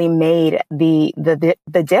investment really made the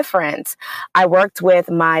difference. I worked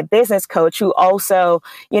with my business coach who also,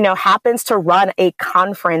 happens to run a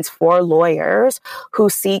conference for lawyers who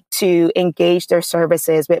seek to engage their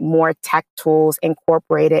services with more tech tools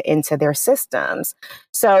incorporated into their systems.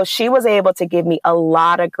 So she was able to give me a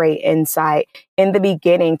lot of great insight in the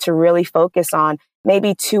beginning to really focus on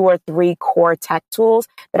maybe 2 or 3 core tech tools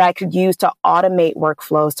that I could use to automate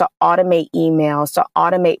workflows, to automate emails, to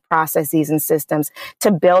automate processes and systems,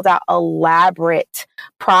 to build out elaborate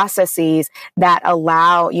processes that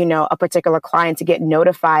allow, a particular client to get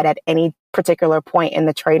notified at any particular point in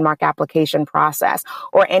the trademark application process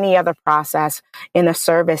or any other process in the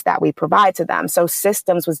service that we provide to them. So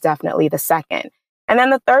systems was definitely the second. And then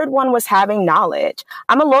the third one was having knowledge.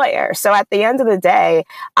 I'm a lawyer. So at the end of the day,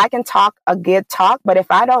 I can talk a good talk, but if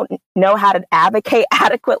I don't know how to advocate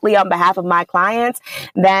adequately on behalf of my clients,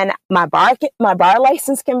 then my bar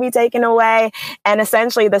license can be taken away. And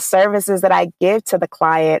essentially the services that I give to the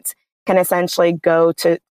clients can essentially go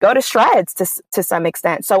to shreds to some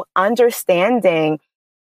extent. So understanding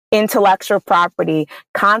intellectual property,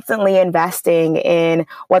 constantly investing in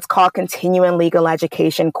what's called continuing legal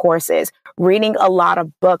education courses, reading a lot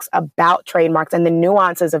of books about trademarks and the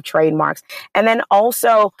nuances of trademarks, and then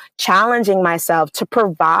also challenging myself to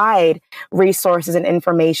provide resources and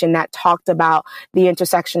information that talked about the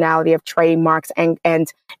intersectionality of trademarks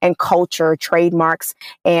and culture, trademarks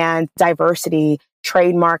and diversity,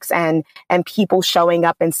 trademarks and people showing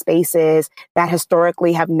up in spaces that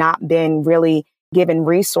historically have not been really given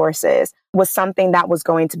resources was something that was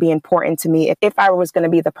going to be important to me if I was going to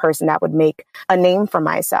be the person that would make a name for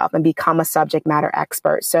myself and become a subject matter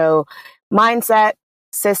expert. So mindset,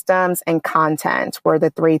 systems, and content were the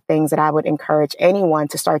 3 things that I would encourage anyone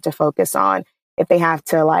to start to focus on if they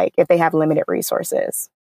have limited resources.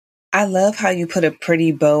 I love how you put a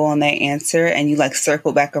pretty bow on that answer and you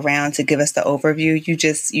circle back around to give us the overview. You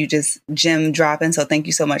just gem dropping. So thank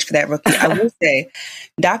you so much for that, Ruky. I will say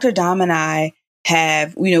Dr. Dom and I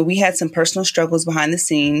have, we had some personal struggles behind the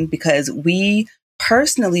scene because we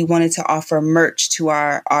personally wanted to offer merch to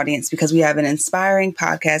our audience because we have an inspiring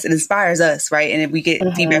podcast. It inspires us, right? And we get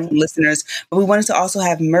feedback from listeners, but we wanted to also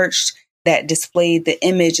have merch that displayed the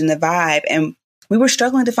image and the vibe. And we were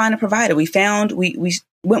struggling to find a provider. We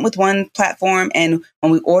went with one platform, and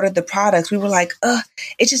when we ordered the products, we were like,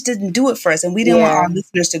 it just didn't do it for us. And we didn't want our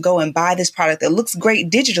listeners to go and buy this product that looks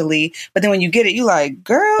great digitally, but then when you get it, you're like,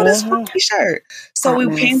 girl, this Ruky shirt. So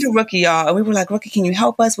we came to Ruky, y'all, and we were like, Ruky, can you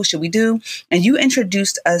help us? What should we do? And you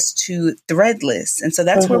introduced us to Threadless. And so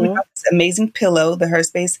that's where we got this amazing pillow,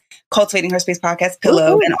 the Cultivating Her Space podcast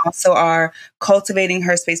pillow, and also our Cultivating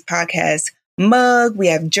Her Space podcast mug. We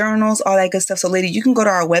have journals, all that good stuff. So lady, you can go to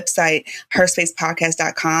our website,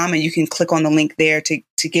 herspacepodcast.com, and you can click on the link there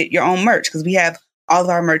to get your own merch because we have all of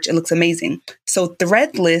our merch. It looks amazing. So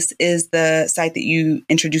Threadless is the site that you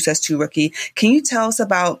introduced us to, Ruky. Can you tell us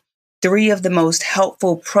about 3 of the most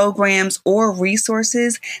helpful programs or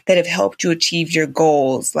resources that have helped you achieve your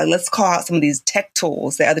goals? Let's call out some of these tech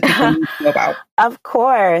tools that other people need to know about. Of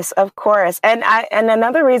course. And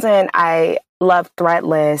another reason I love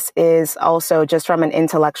Threadless is also just from an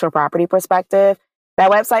intellectual property perspective. That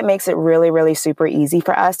website makes it really, really super easy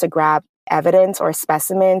for us to grab evidence or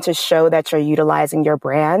specimen to show that you're utilizing your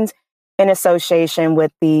brand in association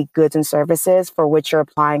with the goods and services for which you're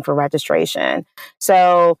applying for registration.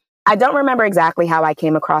 So I don't remember exactly how I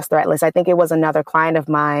came across Threadless. I think it was another client of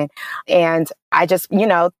mine. And I just,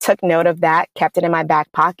 took note of that, kept it in my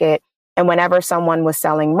back pocket. And whenever someone was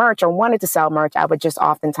selling merch or wanted to sell merch, I would just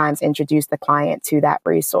oftentimes introduce the client to that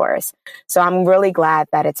resource. So I'm really glad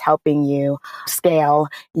that it's helping you scale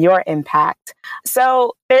your impact.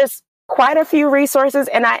 So there's quite a few resources.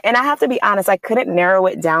 And I have to be honest, I couldn't narrow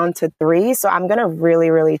it down to 3. So I'm going to really,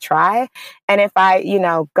 really try. And if I,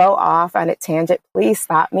 go off on a tangent, please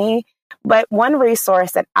stop me. But one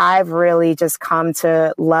resource that I've really just come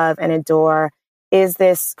to love and adore is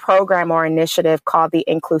this program or initiative called the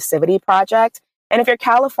Inclusivity Project. And if you're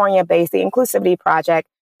California based, the Inclusivity Project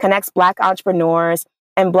connects Black entrepreneurs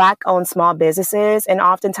and Black-owned small businesses and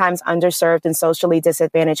oftentimes underserved and socially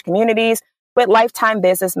disadvantaged communities with lifetime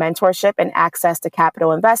business mentorship and access to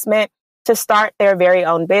capital investment to start their very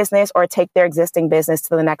own business or take their existing business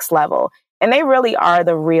to the next level. And they really are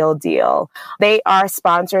the real deal. They are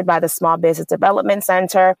sponsored by the Small Business Development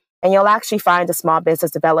Center, and you'll actually find a Small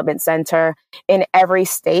Business Development Center in every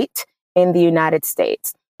state in the United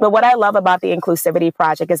States. But what I love about the Inclusivity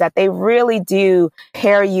Project is that they really do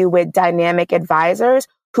pair you with dynamic advisors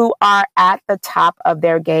who are at the top of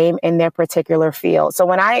their game in their particular field. So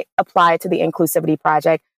when I applied to the Inclusivity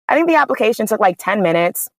Project, I think the application took like 10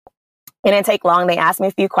 minutes. It didn't take long. They asked me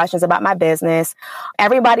a few questions about my business.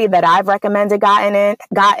 Everybody that I've recommended got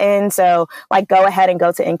in. So go ahead and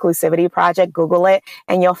go to Inclusivity Project, Google it,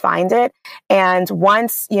 and you'll find it. And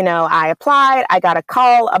once, I applied, I got a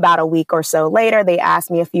call about a week or so later. They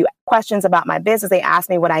asked me a few questions about my business. They asked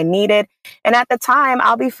me what I needed. And at the time,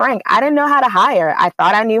 I'll be frank, I didn't know how to hire. I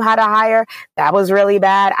thought I knew how to hire. That was really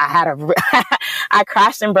bad. I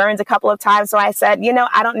crashed and burned a couple of times. So I said,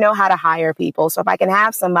 I don't know how to hire people. So if I can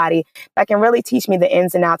have somebody that can really teach me the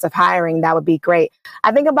ins and outs of hiring, that would be great.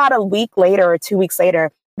 I think about a week later or 2 weeks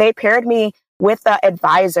later, they paired me with an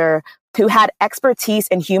advisor who had expertise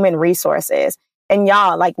in human resources. And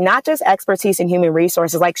y'all, not just expertise in human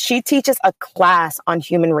resources, she teaches a class on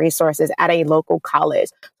human resources at a local college.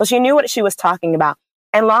 So she knew what she was talking about.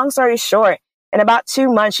 And long story short, in about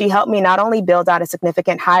 2 months, she helped me not only build out a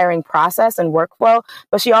significant hiring process and workflow,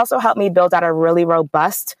 but she also helped me build out a really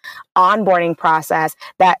robust onboarding process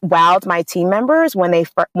that wowed my team members when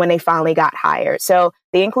they finally got hired. So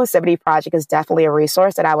the Inclusivity Project is definitely a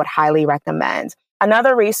resource that I would highly recommend.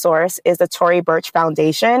 Another resource is the Tory Burch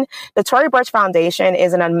Foundation. The Tory Burch Foundation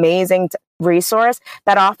is an amazing resource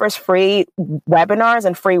that offers free webinars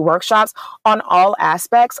and free workshops on all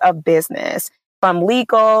aspects of business, from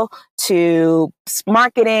legal to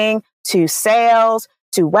marketing to sales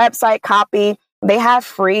to website copy. They have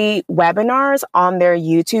free webinars on their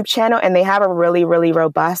YouTube channel, and they have a really, really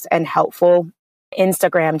robust and helpful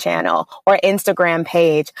Instagram channel or Instagram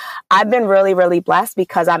page. I've been really, really blessed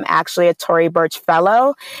because I'm actually a Tory Burch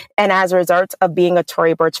Fellow. And as a result of being a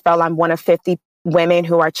Tory Burch Fellow, I'm one of 50 women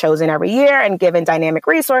who are chosen every year and given dynamic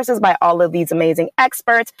resources by all of these amazing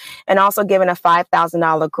experts, and also given a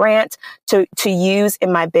 $5,000 grant to use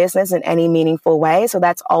in my business in any meaningful way. So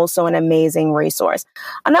that's also an amazing resource.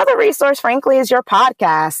 Another resource, frankly, is your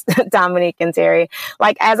podcast, Dominique and Terry.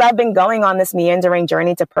 As I've been going on this meandering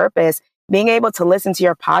journey to purpose, being able to listen to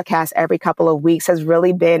your podcast every couple of weeks has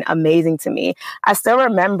really been amazing to me. I still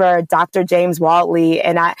remember Dr. James Waldley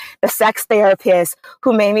and the sex therapist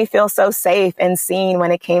who made me feel so safe and seen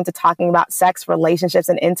when it came to talking about sex, relationships,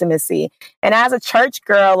 and intimacy. And as a church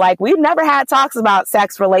girl, we've never had talks about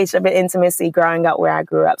sex, relationship, and intimacy growing up where I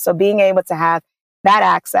grew up. So being able to have that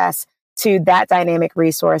access to that dynamic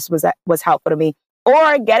resource was helpful to me.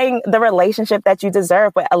 Or getting the relationship that you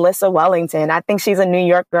deserve with Alyssa Wellington. I think she's a New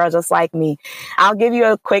York girl just like me. I'll give you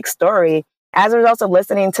a quick story. As a result of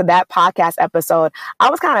listening to that podcast episode,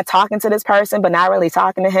 I was kind of talking to this person, but not really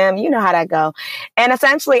talking to him. You know how that go. And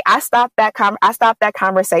essentially, I stopped that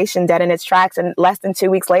conversation dead in its tracks. And less than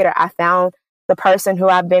 2 weeks later, I found the person who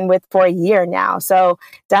I've been with for a year now. So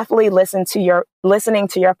definitely listening to your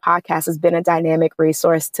podcast has been a dynamic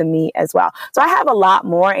resource to me as well. So I have a lot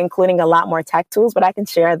more, including a lot more tech tools, but I can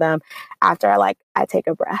share them after I take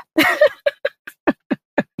a breath.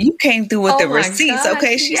 You came through with the receipts. Gosh,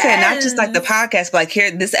 okay. She said not just the podcast, but here,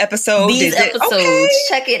 this episode. These episodes. Okay.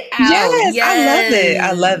 Check it out. Yes.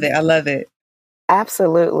 I love it. I love it.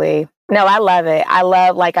 Absolutely. No, I love it. I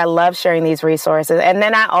love sharing these resources. And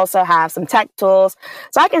then I also have some tech tools,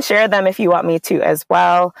 so I can share them if you want me to as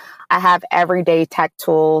well. I have everyday tech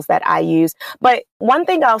tools that I use. But one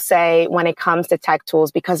thing I'll say when it comes to tech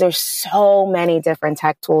tools, because there's so many different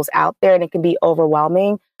tech tools out there and it can be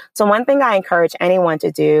overwhelming. So one thing I encourage anyone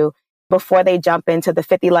to do before they jump into the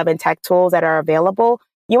 5011 tech tools that are available,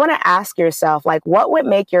 you want to ask yourself, like, what would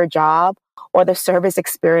make your job or the service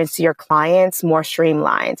experience to your clients more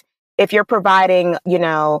streamlined? If you're providing,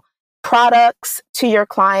 products to your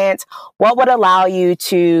clients, what would allow you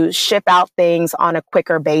to ship out things on a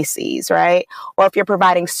quicker basis, right? Or if you're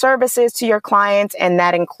providing services to your clients, and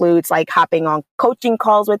that includes like hopping on coaching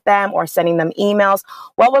calls with them or sending them emails,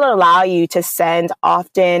 what will allow you to send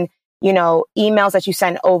often, emails that you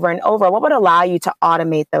send over and over? What would allow you to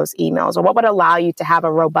automate those emails, or what would allow you to have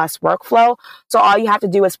a robust workflow? So all you have to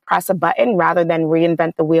do is press a button rather than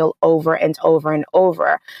reinvent the wheel over and over and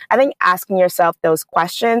over. I think asking yourself those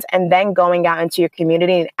questions and then going out into your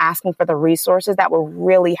community and asking for the resources that will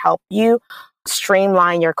really help you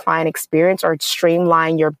streamline your client experience or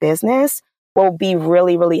streamline your business will be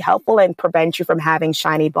really, really helpful and prevent you from having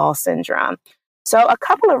shiny ball syndrome. So a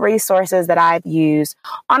couple of resources that I've used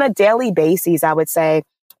on a daily basis, I would say,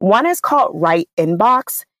 one is called Right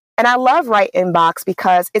Inbox. And I love Right Inbox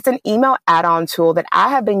because it's an email add-on tool that I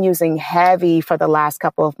have been using heavy for the last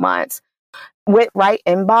couple of months. With Right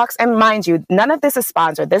Inbox, and mind you, none of this is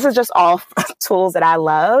sponsored. This is just all tools that I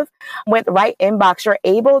love. With Right Inbox, you're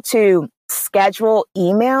able to schedule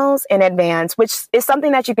emails in advance, which is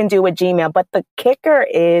something that you can do with Gmail. But the kicker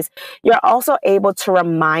is you're also able to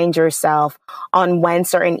remind yourself on when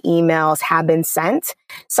certain emails have been sent,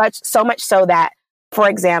 so much so that, for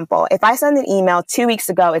example, if I send an email 2 weeks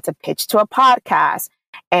ago, it's a pitch to a podcast,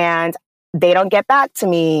 and they don't get back to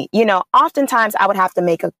me, oftentimes I would have to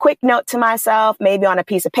make a quick note to myself, maybe on a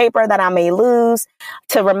piece of paper that I may lose,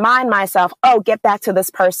 to remind myself, oh, get back to this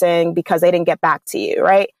person because they didn't get back to you,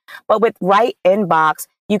 right? But with Right Inbox,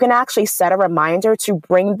 you can actually set a reminder to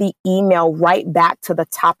bring the email right back to the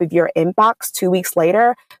top of your inbox 2 weeks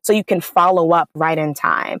later so you can follow up right in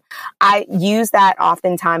time. I use that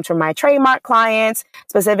oftentimes for my trademark clients,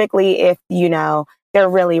 specifically if, they're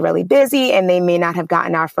really, really busy and they may not have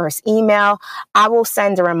gotten our first email. I will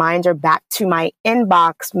send a reminder back to my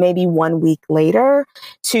inbox maybe 1 week later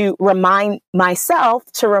to remind myself,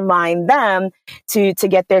 to remind them to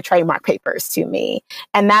get their trademark papers to me.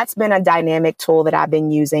 And that's been a dynamic tool that I've been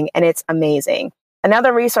using, and it's amazing.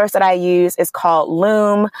 Another resource that I use is called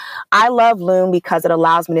Loom. I love Loom because it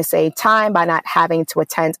allows me to save time by not having to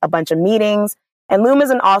attend a bunch of meetings. And Loom is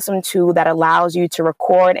an awesome tool that allows you to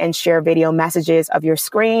record and share video messages of your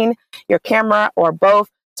screen, your camera, or both.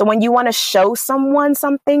 So when you want to show someone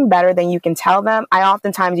something better than you can tell them, I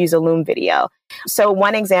oftentimes use a Loom video. So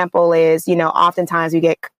one example is, oftentimes we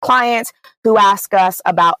get clients who ask us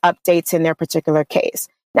about updates in their particular case.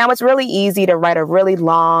 Now, it's really easy to write a really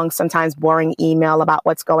long, sometimes boring email about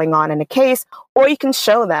what's going on in a case, or you can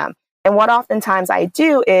show them. And what oftentimes I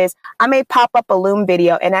do is I may pop up a Loom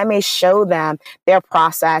video and I may show them their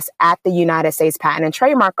process at the United States Patent and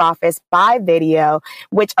Trademark Office by video,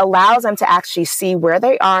 which allows them to actually see where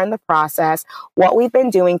they are in the process, what we've been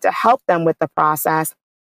doing to help them with the process.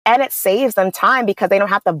 And it saves them time because they don't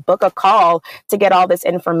have to book a call to get all this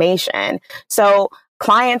information. So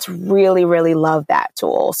clients really, really love that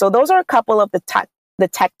tool. So those are a couple of the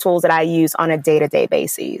tech tools that I use on a day-to-day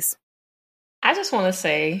basis. I just want to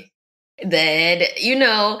say that,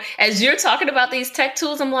 as you're talking about these tech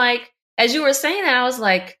tools, I'm like, as you were saying that, I was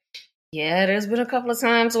like, yeah, there's been a couple of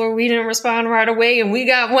times where we didn't respond right away and we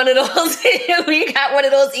got one of those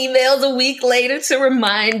emails a week later to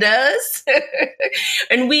remind us.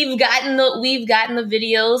 And we've gotten the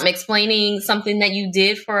videos explaining something that you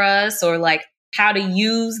did for us, or like how to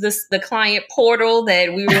use the client portal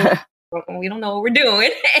that we don't know what we're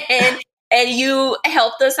doing. And you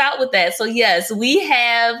helped us out with that. So yes, we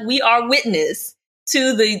are witness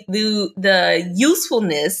to the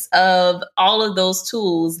usefulness of all of those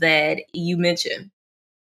tools that you mentioned.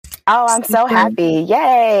 Oh, I'm so happy.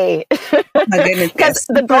 Yay. Because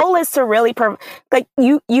the goal is to really,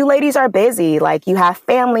 you ladies are busy. Like, you have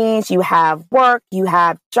families, you have work, you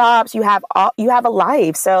have jobs, you have a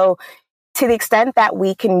life. So to the extent that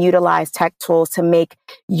we can utilize tech tools to make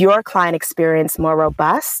your client experience more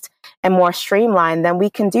robust and more streamlined, then we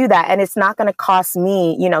can do that. And it's not going to cost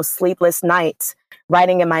me, sleepless nights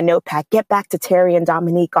writing in my notepad, get back to Terry and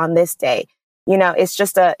Dominique on this day. It's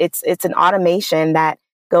just it's an automation that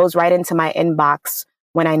goes right into my inbox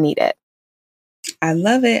when I need it. I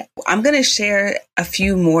love it. I'm going to share a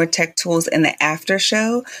few more tech tools in the after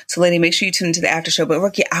show. So, lady, make sure you tune into the after show. But,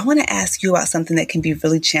 Ruky, I want to ask you about something that can be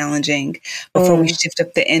really challenging before we shift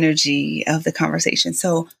up the energy of the conversation.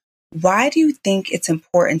 So, why do you think it's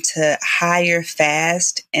important to hire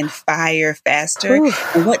fast and fire faster?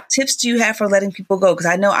 And what tips do you have for letting people go? Because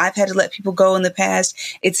I know I've had to let people go in the past.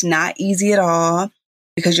 It's not easy at all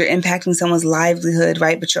because you're impacting someone's livelihood,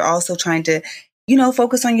 right? But you're also trying to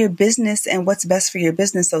focus on your business and what's best for your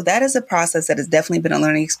business. So that is a process that has definitely been a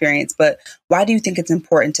learning experience. But why do you think it's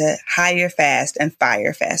important to hire fast and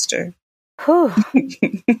fire faster?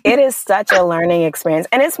 It is such a learning experience.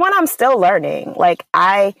 And it's one I'm still learning.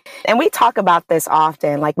 And we talk about this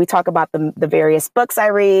often. Like, we talk about the various books I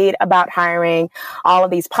read about hiring, all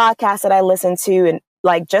of these podcasts that I listen to, and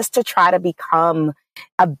like just to try to become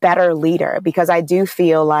a better leader, because I do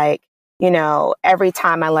feel like, every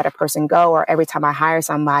time I let a person go or every time I hire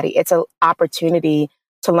somebody, it's an opportunity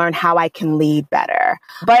to learn how I can lead better.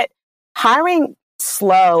 But hiring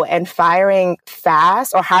slow and firing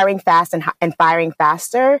fast, or hiring fast and firing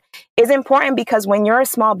faster, is important, because when you're a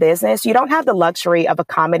small business, you don't have the luxury of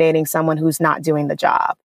accommodating someone who's not doing the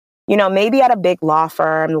job. Maybe at a big law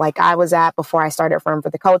firm like I was at before I started Firm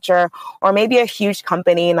for the Culture, or maybe a huge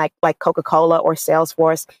company like Coca-Cola or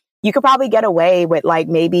Salesforce, you could probably get away with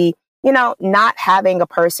maybe not having a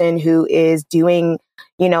person who is doing,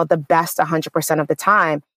 the best 100% of the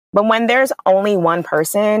time. But when there's only one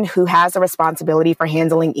person who has the responsibility for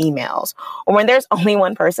handling emails, or when there's only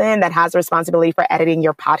one person that has the responsibility for editing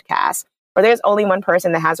your podcast, or there's only one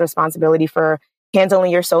person that has responsibility for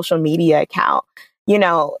handling your social media account,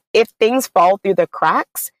 if things fall through the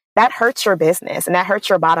cracks, that hurts your business and that hurts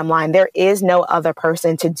your bottom line. There is no other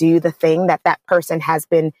person to do the thing that person has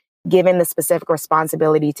been given the specific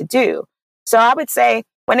responsibility to do. So I would say,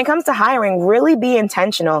 when it comes to hiring, really be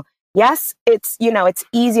intentional. Yes, it's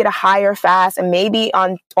easy to hire fast and maybe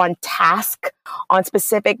on task, on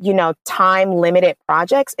specific, time limited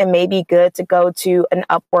projects. It may be good to go to an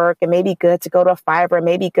Upwork. It may be good to go to a Fiverr. It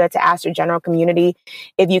may be good to ask your general community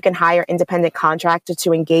if you can hire independent contractor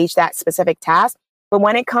to engage that specific task. But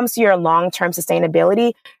when it comes to your long-term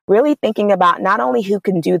sustainability, really thinking about not only who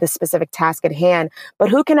can do the specific task at hand, but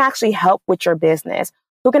who can actually help with your business,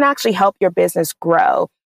 who can actually help your business grow,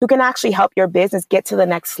 who can actually help your business get to the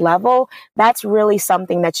next level. That's really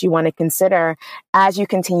something that you want to consider as you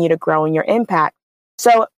continue to grow in your impact.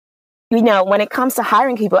 So, when it comes to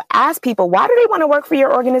hiring people, ask people, why do they want to work for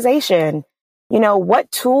your organization? What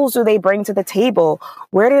tools do they bring to the table?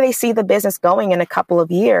 Where do they see the business going in a couple of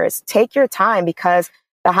years? Take your time, because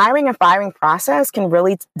the hiring and firing process can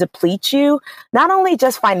really deplete you, not only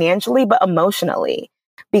just financially, but emotionally.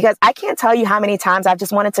 Because I can't tell you how many times I've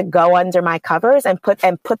just wanted to go under my covers and put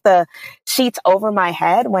the sheets over my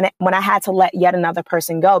head when I had to let yet another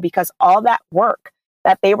person go, because all that work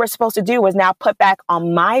that they were supposed to do was now put back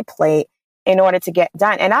on my plate in order to get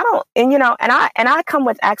done. And I come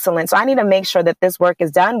with excellence. So I need to make sure that this work is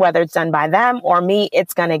done, whether it's done by them or me,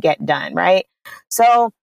 it's going to get done. Right.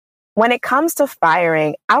 So when it comes to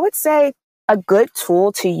firing, I would say a good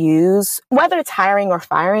tool to use, whether it's hiring or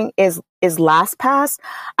firing, is LastPass.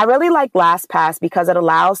 I really like LastPass because it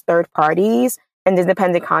allows third parties and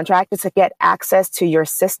independent contractors to get access to your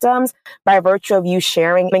systems by virtue of you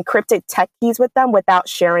sharing encrypted tech keys with them without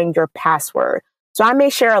sharing your password. So I may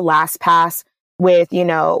share a LastPass with,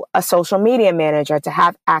 a social media manager to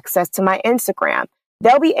have access to my Instagram.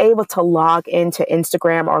 They'll be able to log into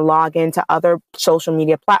Instagram or log into other social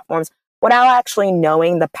media platforms without actually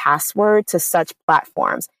knowing the password to such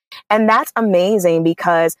platforms. And that's amazing,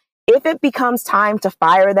 because if it becomes time to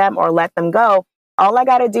fire them or let them go, all I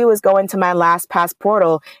got to do is go into my LastPass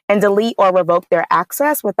portal and delete or revoke their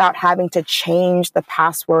access without having to change the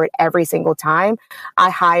password every single time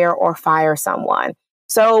I hire or fire someone.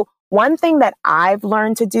 So one thing that I've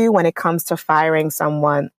learned to do when it comes to firing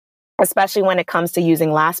someone, especially when it comes to using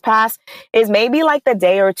LastPass, is maybe like the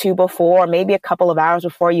day or two before, maybe a couple of hours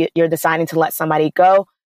before you're deciding to let somebody go,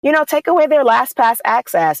 take away their LastPass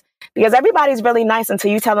access, because everybody's really nice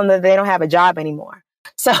until you tell them that they don't have a job anymore.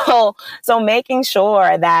 So making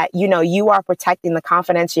sure that, you are protecting the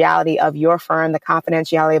confidentiality of your firm, the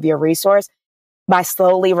confidentiality of your resource by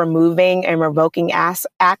slowly removing and revoking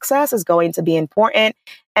access is going to be important.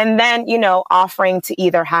 And then, offering to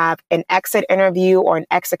either have an exit interview or an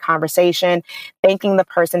exit conversation, thanking the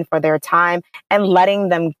person for their time and letting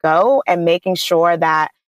them go, and making sure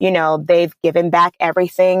that, they've given back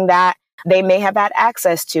everything that they may have had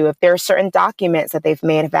access to. If there are certain documents that they've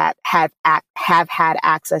made have had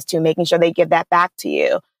access to, making sure they give that back to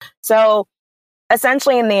you. So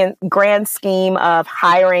essentially in the grand scheme of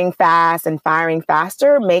hiring fast and firing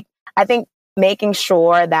faster, I think making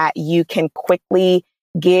sure that you can quickly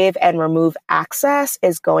give and remove access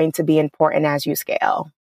is going to be important as you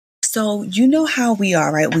scale. So you know how we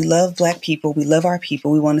are, right? We love Black people. We love our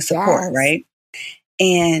people. We want to support, Yes. right?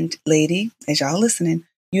 And lady, as y'all listening,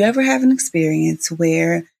 you ever have an experience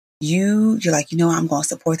where you're like, I'm going to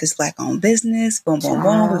support this Black-owned business. Boom, boom,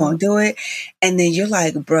 boom. We're going to do it. And then you're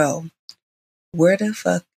like, bro, where the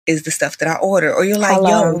fuck is the stuff that I order? Or you're like,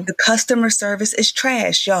 Hello. yo, the customer service is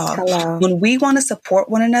trash, y'all. Hello. When we want to support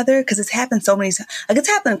one another, because it's happened so many times, like it's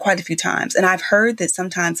happened quite a few times. And I've heard that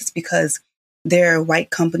sometimes it's because there are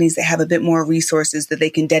white companies that have a bit more resources that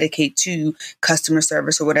they can dedicate to customer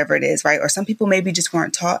service or whatever it is, right? Or some people maybe just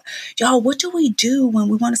weren't taught, y'all, what do we do when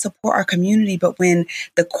we want to support our community, but when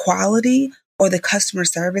the quality or the customer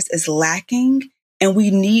service is lacking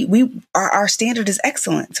and our standard is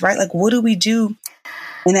excellence, right? Like, what do we do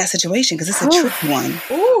in that situation? Because it's a tricky one.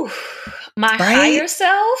 Ooh, my higher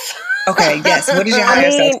self. Okay, yes. What is your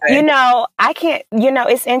higher self say? I can't,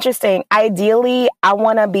 it's interesting. Ideally, I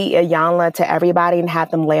want to be a Yanla to everybody and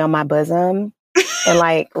have them lay on my bosom and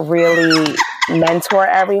like really mentor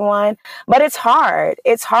everyone. But it's hard.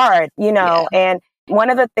 It's hard, and one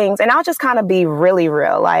of the things, and I'll just kind of be really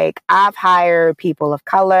real, like I've hired people of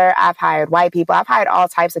color, I've hired white people, I've hired all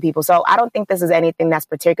types of people. So I don't think this is anything that's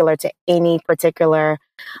particular to any particular,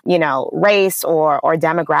 race or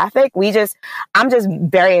demographic. I'm just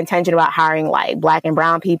very intentional about hiring like Black and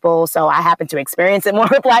brown people. So I happen to experience it more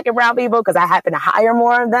with Black and brown people because I happen to hire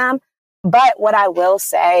more of them. But what I will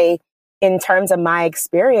say in terms of my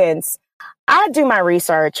experience, I do my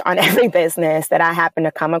research on every business that I happen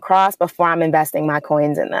to come across before I'm investing my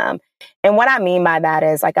coins in them. And what I mean by that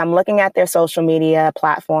is like, I'm looking at their social media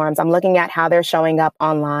platforms. I'm looking at how they're showing up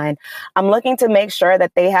online. I'm looking to make sure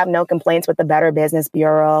that they have no complaints with the Better Business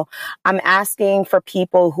Bureau. I'm asking for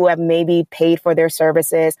people who have maybe paid for their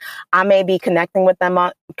services. I may be connecting with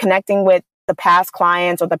the past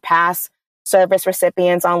clients or the past service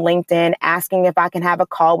recipients on LinkedIn, asking if I can have a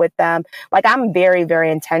call with them. Like I'm very,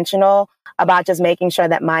 very intentional about just making sure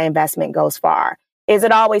that my investment goes far. Is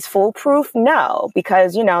it always foolproof? No,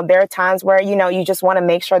 because, there are times where, you just want to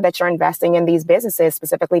make sure that you're investing in these businesses,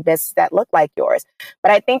 specifically businesses that look like yours.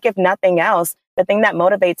 But I think if nothing else, the thing that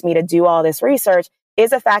motivates me to do all this research is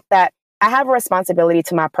the fact that I have a responsibility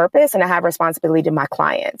to my purpose and I have a responsibility to my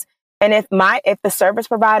clients. And if the service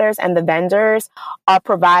providers and the vendors are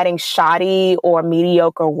providing shoddy or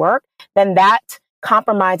mediocre work, then that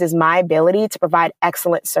compromises my ability to provide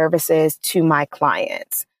excellent services to my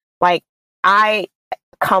clients. Like I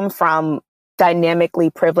come from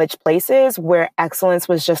dynamically privileged places where excellence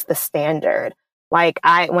was just the standard. Like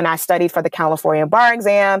when I studied for the California bar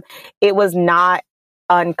exam, it was not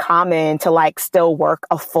uncommon to like still work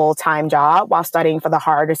a full-time job while studying for the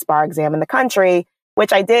hardest bar exam in the country,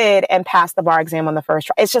 which I did and passed the bar exam on the first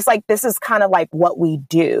try. It's just like, this is kind of like what we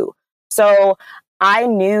do. So I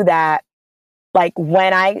knew that like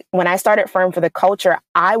when I started Firm for the Culture,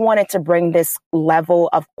 I wanted to bring this level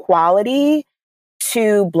of quality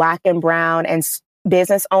to Black and brown and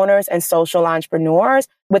business owners and social entrepreneurs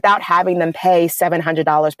without having them pay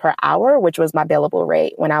 $700 per hour, which was my billable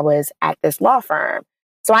rate when I was at this law firm.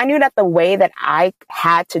 So I knew that the way that I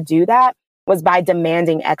had to do that was by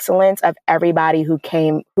demanding excellence of everybody who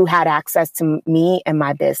had access to me and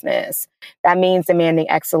my business. That means demanding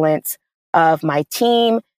excellence of my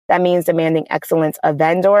team. That means demanding excellence of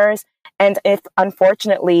vendors. And if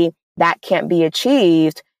unfortunately that can't be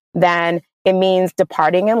achieved, then it means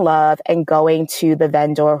departing in love and going to the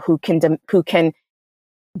vendor who can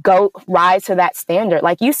go rise to that standard.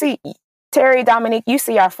 Like you see, Terry, Dominique, you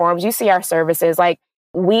see our forms, you see our services. Like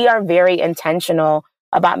we are very intentional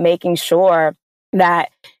about making sure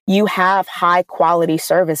that you have high quality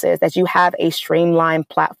services, that you have a streamlined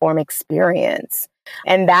platform experience.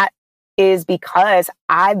 And that is because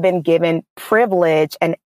I've been given privilege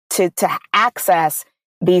and to access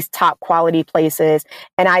these top quality places.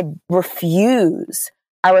 And I refuse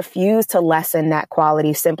to lessen that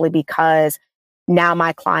quality simply because now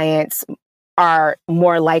my clients are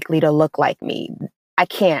more likely to look like me.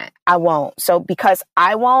 I won't. So because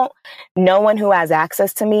I won't, no one who has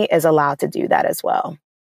access to me is allowed to do that as well.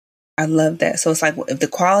 I love that. So it's like, if the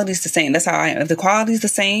quality is the same, that's how I am. If the quality is the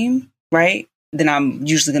same, right, then I'm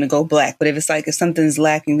usually going to go Black. But if something's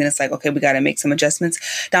lacking, then it's like, okay, we got to make some adjustments.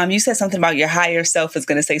 Dom, you said something about your higher self is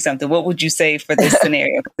going to say something. What would you say for this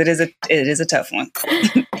scenario? It is a tough one.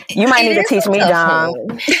 You might need to teach me, Dom.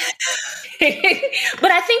 But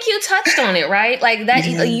I think you touched on it, right? Like that,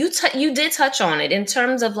 you did touch on it in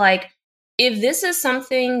terms of like, if this is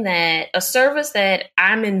something that a service that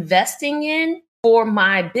I'm investing in for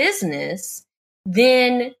my business,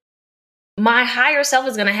 then my higher self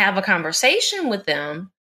is going to have a conversation with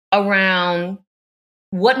them around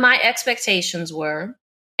what my expectations were.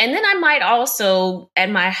 And then I might also, at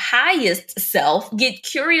my highest self, get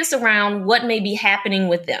curious around what may be happening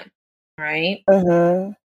with them, right?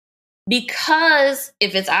 Mm-hmm. Because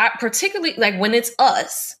if it's particularly like when it's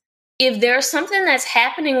us, if there's something that's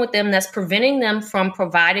happening with them that's preventing them from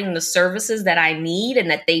providing the services that I need and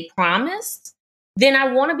that they promised, then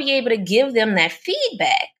I want to be able to give them that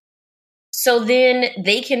feedback so then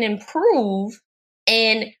they can improve.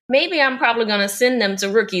 And maybe I'm probably going to send them to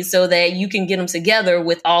Ruky so that you can get them together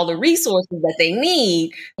with all the resources that they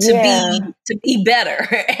need to be better.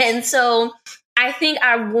 And so I think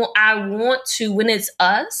I want to, when it's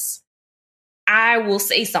us, I will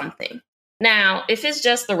say something. Now, if it's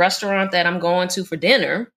just the restaurant that I'm going to for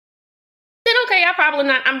dinner, then okay, I'm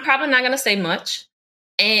probably not going to say much,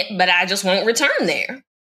 but I just won't return there.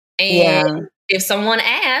 And if someone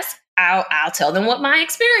asks, I'll tell them what my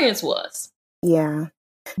experience was. Yeah.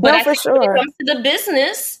 But no, I for think sure. when it comes to the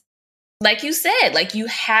business, like you said, like you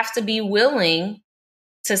have to be willing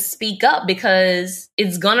to speak up because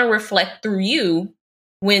it's going to reflect through you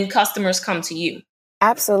when customers come to you.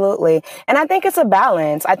 Absolutely. And I think it's a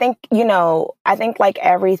balance. I think like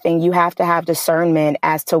everything, you have to have discernment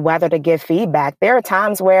as to whether to give feedback. There are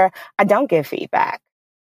times where I don't give feedback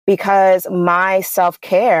because my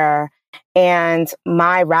self-care and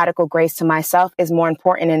my radical grace to myself is more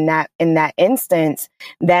important in that instance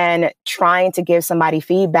than trying to give somebody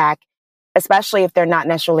feedback, especially if they're not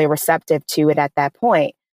necessarily receptive to it at that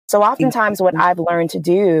point. So oftentimes what I've learned to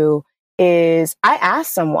do is I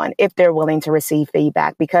ask someone if they're willing to receive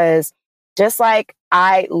feedback, because just like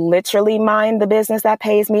I literally mind the business that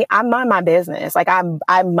pays me, I mind my business. Like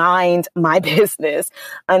I mind my business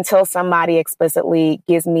until somebody explicitly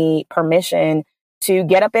gives me permission to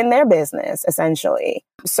get up in their business, essentially.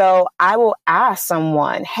 So I will ask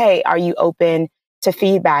someone, hey, are you open to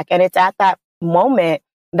feedback? And it's at that moment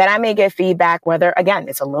that I may get feedback, whether, again,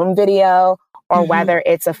 it's a Loom video or whether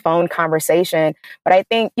it's a phone conversation. But I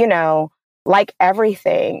think, like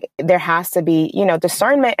everything, there has to be,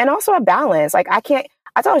 discernment and also a balance. Like I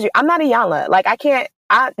told you, I'm not a Yala. Like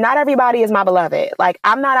not everybody is my beloved. Like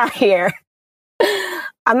I'm not out here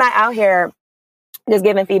just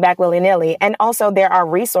giving feedback willy-nilly. And also there are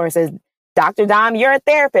resources. Dr. Dom, you're a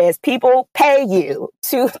therapist. People pay you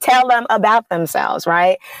to tell them about themselves,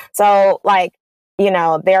 right? So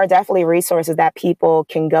there are definitely resources that people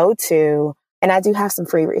can go to. And I do have some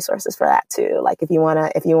free resources for that too. Like if you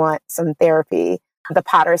want some therapy, the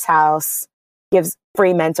Potter's House gives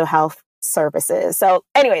free mental health services. So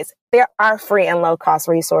anyways, there are free and low cost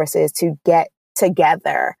resources to get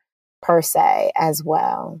together per se as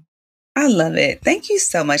well. I love it. Thank you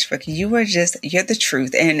so much, Ruky. You're the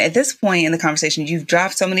truth. And at this point in the conversation, you've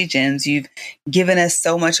dropped so many gems. You've given us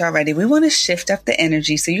so much already. We want to shift up the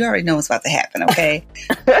energy. So you already know what's about to happen. Okay.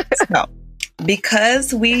 So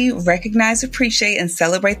because we recognize, appreciate, and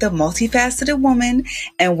celebrate the multifaceted woman,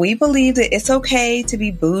 and we believe that it's okay to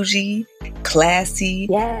be bougie, classy,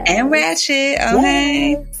 and ratchet. Okay.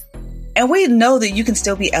 Yes. And we know that you can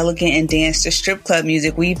still be elegant and dance to strip club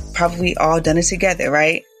music. We've probably all done it together,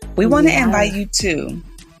 right? We want to invite you to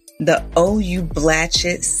the Oh You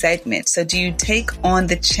Blatchet segment. So do you take on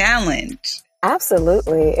the challenge?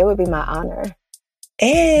 Absolutely. It would be my honor.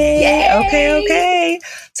 Hey, yay! Okay.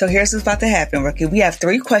 So here's what's about to happen, Ruky. We have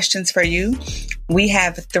 3 questions for you. We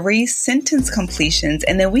have 3 sentence completions,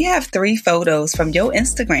 and then we have 3 photos from your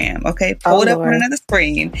Instagram. Okay, pull it up on another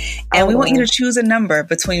screen, and we want you to choose a number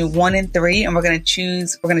between 1 and 3, and we're going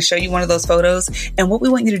to show you one of those photos. And what we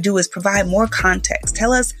want you to do is provide more context.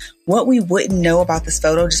 Tell us what we wouldn't know about this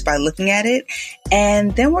photo just by looking at it,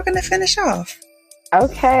 and then we're going to finish off.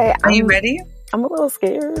 Okay. Are you ready? I'm a little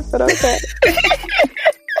scared, but okay.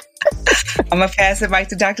 I'm going to pass it back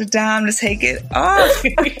to Dr. Dom to take it off.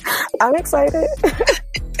 I'm excited.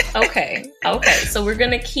 Okay. So we're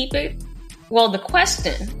going to keep it. Well, the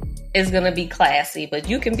question is going to be classy, but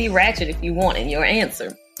you can be ratchet if you want in your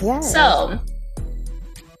answer. Yeah. So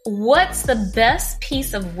what's the best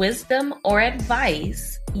piece of wisdom or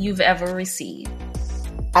advice you've ever received?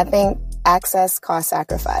 I think access cost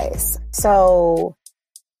sacrifice. So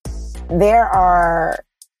there are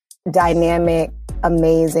dynamic,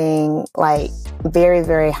 amazing, very,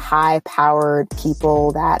 very high-powered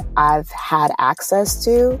people that I've had access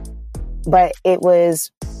to, but it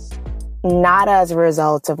was not as a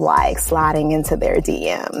result of sliding into their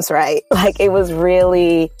DMs, right? It was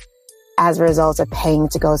really as a result of paying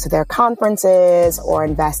to go to their conferences or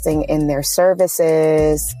investing in their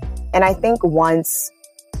services. And I think once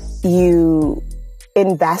you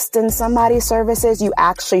invest in somebody's services, you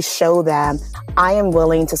actually show them, I am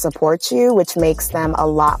willing to support you, which makes them a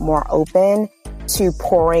lot more open to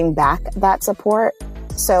pouring back that support.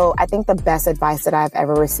 So I think the best advice that I've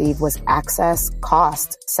ever received was access,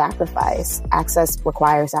 cost, sacrifice. Access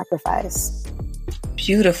requires sacrifice.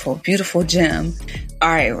 Beautiful, beautiful gem. All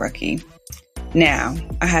right, Ruky. Now,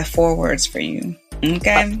 I have 4 words for you.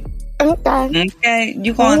 Okay? Okay.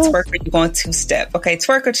 You going twerk or you going two-step? Okay,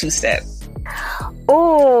 twerk or two-step?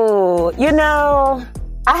 Ooh,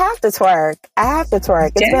 I have to twerk.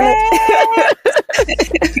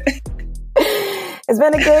 It's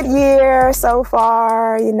been a good year so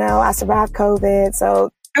far. I survived COVID, so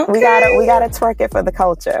we gotta twerk it for the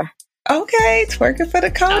culture. Okay, twerking for the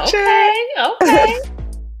culture. Okay.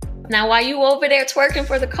 Now, while you over there twerking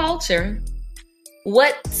for the culture,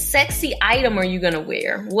 what sexy item are you gonna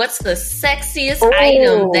wear? What's the sexiest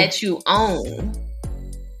item that you own?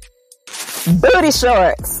 Booty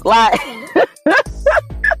shorts, like.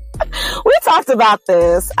 We talked about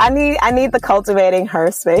this. I need the Cultivating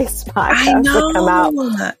Her Space podcast to come out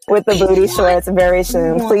with the booty shorts very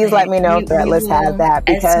soon. Please let me know if Threadless has that,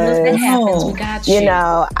 because as soon as that happens, we got you.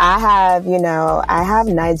 I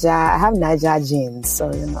have Niger jeans,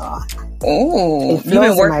 so Oh, you've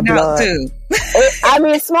been working out too.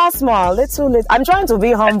 Small, little. I'm trying to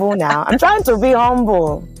be humble now.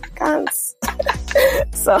 Can't.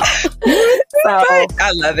 So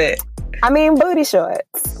I love it. Booty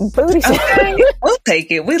shorts. Okay. We'll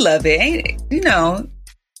take it. We love it.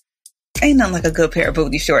 Ain't nothing like a good pair of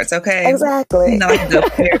booty shorts, okay? Exactly. Not like a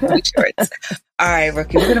good pair of booty shorts. All right,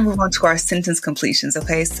 Ruky, we're going to move on to our sentence completions,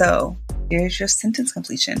 okay? So here's your sentence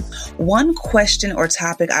completion. One question or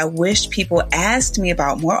topic I wish people asked me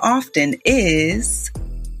about more often is...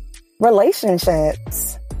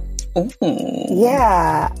 relationships. Ooh.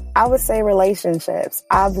 Yeah, I would say relationships.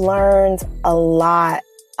 I've learned a lot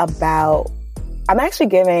about... I'm actually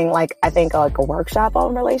giving a workshop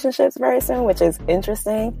on relationships very soon, which is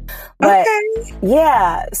interesting. But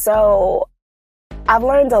yeah, so I've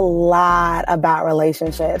learned a lot about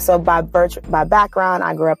relationships. So by background,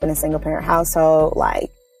 I grew up in a single parent household,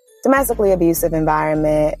 domestically abusive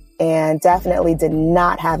environment, and definitely did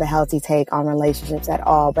not have a healthy take on relationships at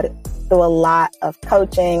all. But through a lot of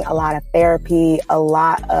coaching, a lot of therapy, a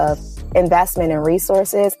lot of investment in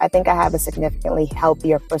resources, I think I have a significantly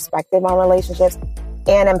healthier perspective on relationships,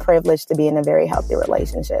 and I'm privileged to be in a very healthy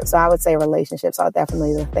relationship. So I would say relationships are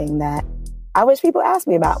definitely the thing that I wish people asked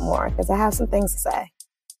me about more, because I have some things to say.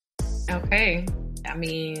 Okay.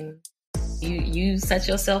 You set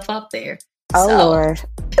yourself up there. Lord.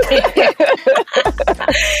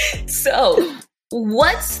 So,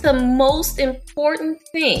 what's the most important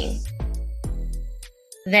thing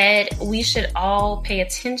that we should all pay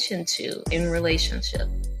attention to in relationship?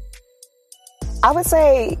 I would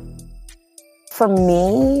say, for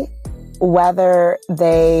me, whether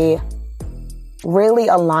they really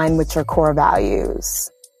align with your core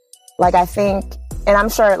values. I think, and I'm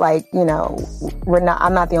sure,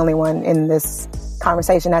 I'm not the only one in this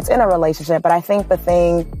conversation that's in a relationship, but I think the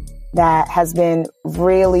thing that has been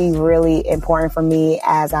really, really important for me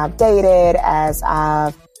as I've dated, as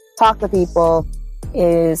I've talked to people,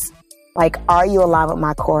 is are you aligned with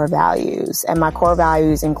my core values? And my core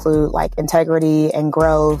values include integrity and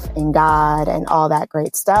growth and God and all that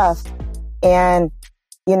great stuff. And,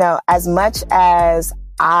 as much as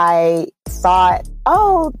I thought,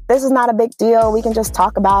 this is not a big deal, we can just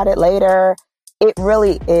talk about it later, it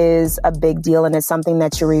really is a big deal. And it's something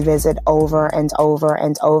that you revisit over and over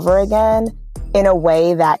and over again in a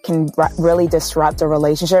way that can really disrupt a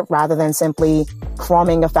relationship rather than simply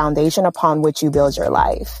forming a foundation upon which you build your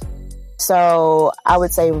life. So I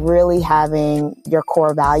would say really having your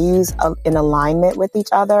core values in alignment with each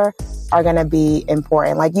other are going to be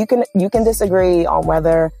important. You can disagree on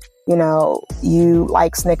whether, you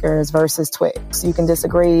like Snickers versus Twix. You can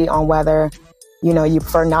disagree on whether, you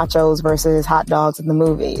prefer nachos versus hot dogs in the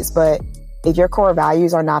movies. But if your core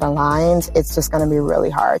values are not aligned, it's just going to be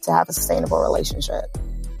really hard to have a sustainable relationship.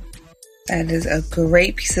 That is a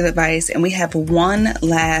great piece of advice. And we have one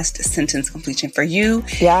last sentence completion for you.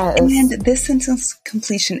 Yes. And this sentence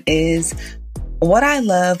completion is, what I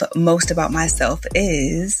love most about myself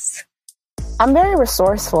is... I'm very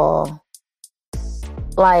resourceful.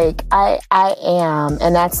 I am.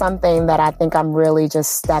 And that's something that I think I'm really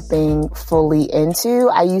just stepping fully into.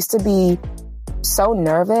 I used to be so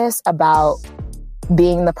nervous about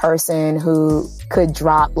being the person who could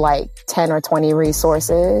drop 10 or 20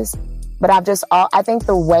 resources But I think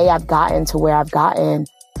the way I've gotten to where I've gotten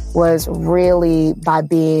was really by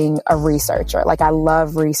being a researcher. Like, I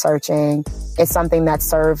love researching. It's something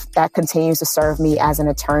that continues to serve me as an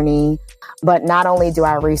attorney. But not only do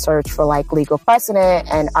I research for like legal precedent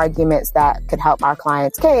and arguments that could help our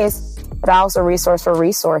client's case, but I also research for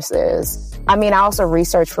resources. I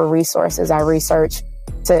research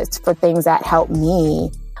for things that help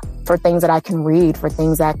me, for things that I can read, for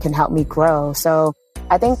things that can help me grow. So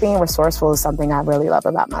I think being resourceful is something I really love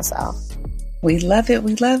about myself. We love it.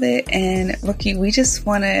 We love it. And Ruky, we just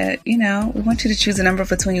want to, we want you to choose a number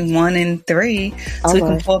between 1 and 3 so we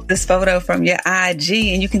can pull up this photo from your IG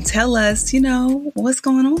and you can tell us, what's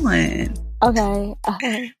going on. Okay.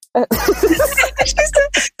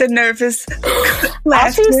 The nervous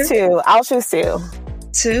I'll choose 2.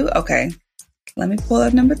 2? Okay. Let me pull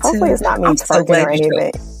up number 2. Hopefully it's not me twerking or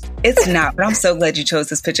anything. It's not, but I'm so glad you chose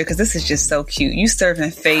this picture because this is just so cute. You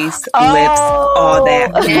serving face, lips, all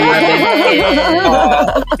that. All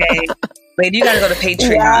day. Lady, you got to go to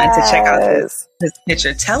Patreon to check out this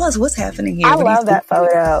picture. Tell us what's happening here. I love that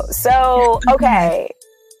photo. So, okay.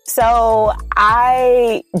 So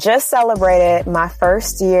I just celebrated my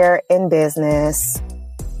first year in business,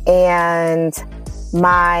 and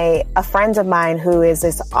a friend of mine who is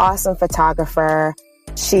this awesome photographer,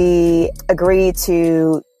 she agreed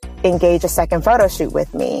to engage a second photo shoot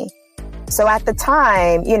with me. So at the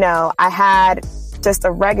time, I had just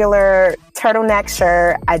a regular turtleneck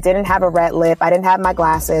shirt. I didn't have a red lip. I didn't have my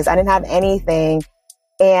glasses. I didn't have anything.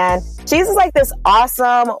 And she's just like this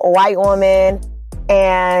awesome white woman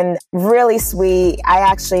and really sweet. I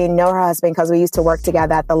actually know her husband because we used to work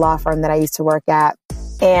together at the law firm that I used to work at.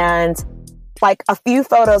 And like a few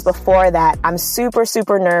photos before that, I'm super,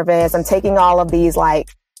 super nervous. I'm taking all of these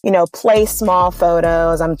play small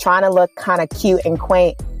photos. I'm trying to look kind of cute and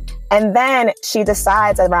quaint. And then she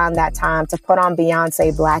decides around that time to put on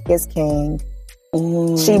Beyonce Black is King.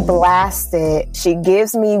 Ooh. She blasts it. She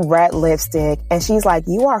gives me red lipstick and she's like,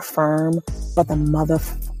 "You are firm for the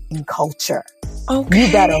motherfucking culture. Okay.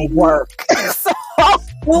 You better work."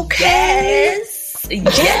 Okay. Yes. I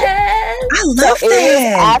love that. It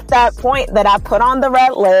was at that point that I put on the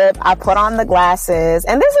red lip, I put on the glasses.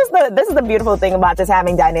 And this is the beautiful thing about just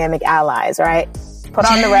having dynamic allies, right? Put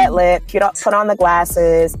on the red lip, put on the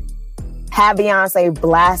glasses, have Beyonce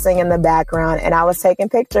blasting in the background, and I was taking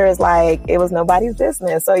pictures like it was nobody's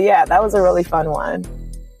business. So yeah, that was a really fun one.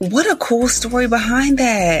 What a cool story behind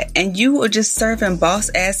that. And you were just serving boss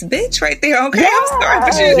ass bitch right there. Okay. Yes.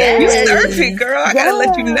 I'm sorry, but you serving, girl. I gotta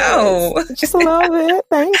let you know. Just love it.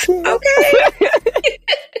 Thank you. Okay.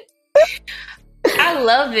 I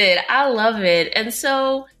love it. I love it. And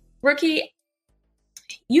so, Ruky,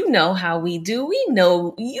 you know how we do. We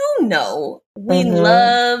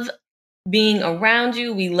love being around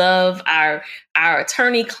you. We love our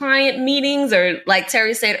attorney client meetings, or like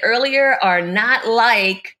Terry said earlier, are not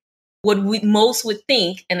like what we most would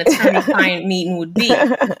think an attorney client meeting would be.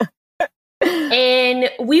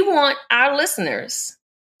 And we want our listeners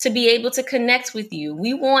to be able to connect with you.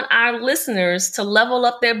 We want our listeners to level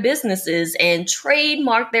up their businesses and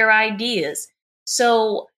trademark their ideas.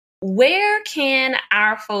 So where can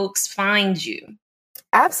our folks find you?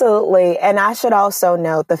 Absolutely. And I should also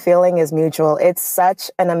note the feeling is mutual. It's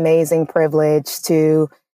such an amazing privilege to,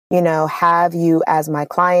 have you as my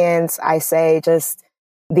clients. I say just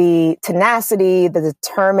the tenacity, the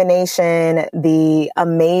determination, the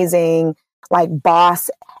amazing boss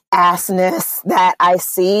assness that I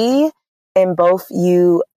see in both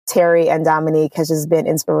you, Terry, and Dominique has just been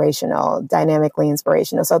inspirational, dynamically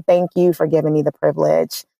inspirational. So thank you for giving me the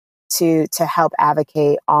privilege to help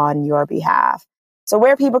advocate on your behalf. So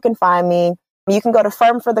where people can find me, you can go to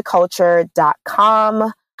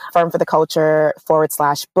firmfortheculture.com,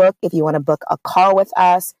 firmfortheculture/book. If you want to book a call with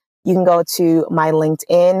us, you can go to my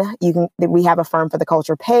LinkedIn. We have a Firm for the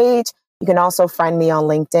Culture page. You can also friend me on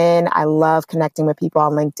LinkedIn. I love connecting with people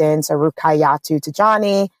on LinkedIn. So Ruky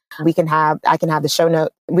Tijani. I can have the show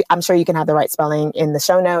note. I'm sure you can have the right spelling in the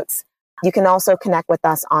show notes. You can also connect with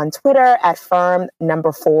us on Twitter at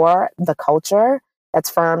firm4theculture. That's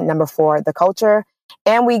firm4 the culture.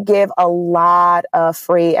 And we give a lot of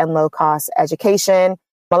free and low cost education.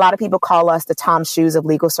 A lot of people call us the Tom Shoes of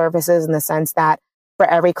legal services, in the sense that for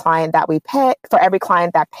every client that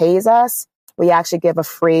pays us, we actually give a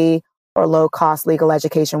free or low cost legal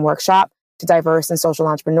education workshop to diverse and social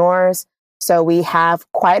entrepreneurs. So we have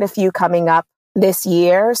quite a few coming up this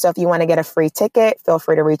year. So if you want to get a free ticket, feel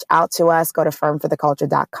free to reach out to us. Go to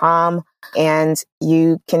firmfortheculture.com and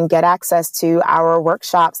you can get access to our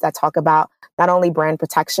workshops that talk about not only brand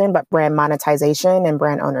protection, but brand monetization and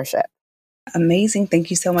brand ownership. Amazing. Thank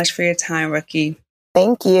you so much for your time, Ruky.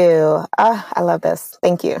 Thank you. I love this.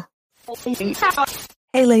 Thank you.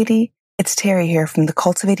 Hey, lady. It's Terry here from the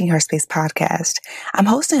Cultivating Her Space podcast. I'm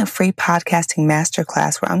hosting a free podcasting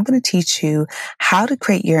masterclass where I'm going to teach you how to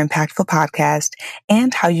create your impactful podcast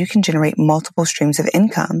and how you can generate multiple streams of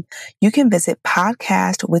income. You can visit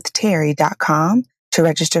podcastwithterry.com to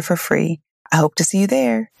register for free. I hope to see you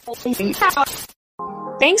there.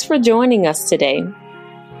 Thanks for joining us today.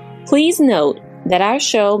 Please note that our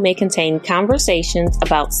show may contain conversations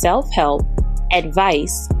about self-help,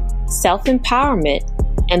 advice, self-empowerment,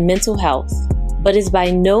 and mental health, but is by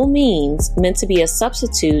no means meant to be a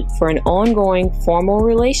substitute for an ongoing formal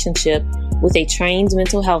relationship with a trained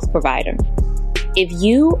mental health provider. If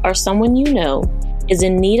you or someone you know is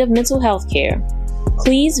in need of mental health care,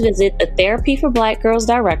 please visit the Therapy for Black Girls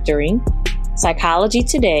directory, Psychology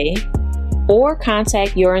Today, or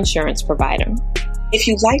contact your insurance provider. If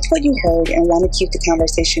you liked what you heard and want to keep the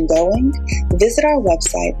conversation going, visit our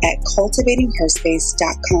website at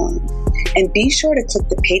cultivatingherspace.com and be sure to click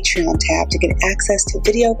the Patreon tab to get access to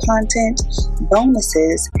video content,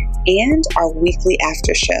 bonuses, and our weekly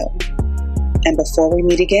after show. And before we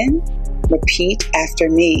meet again, repeat after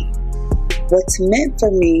me. What's meant for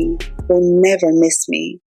me will never miss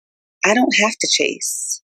me. I don't have to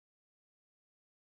chase.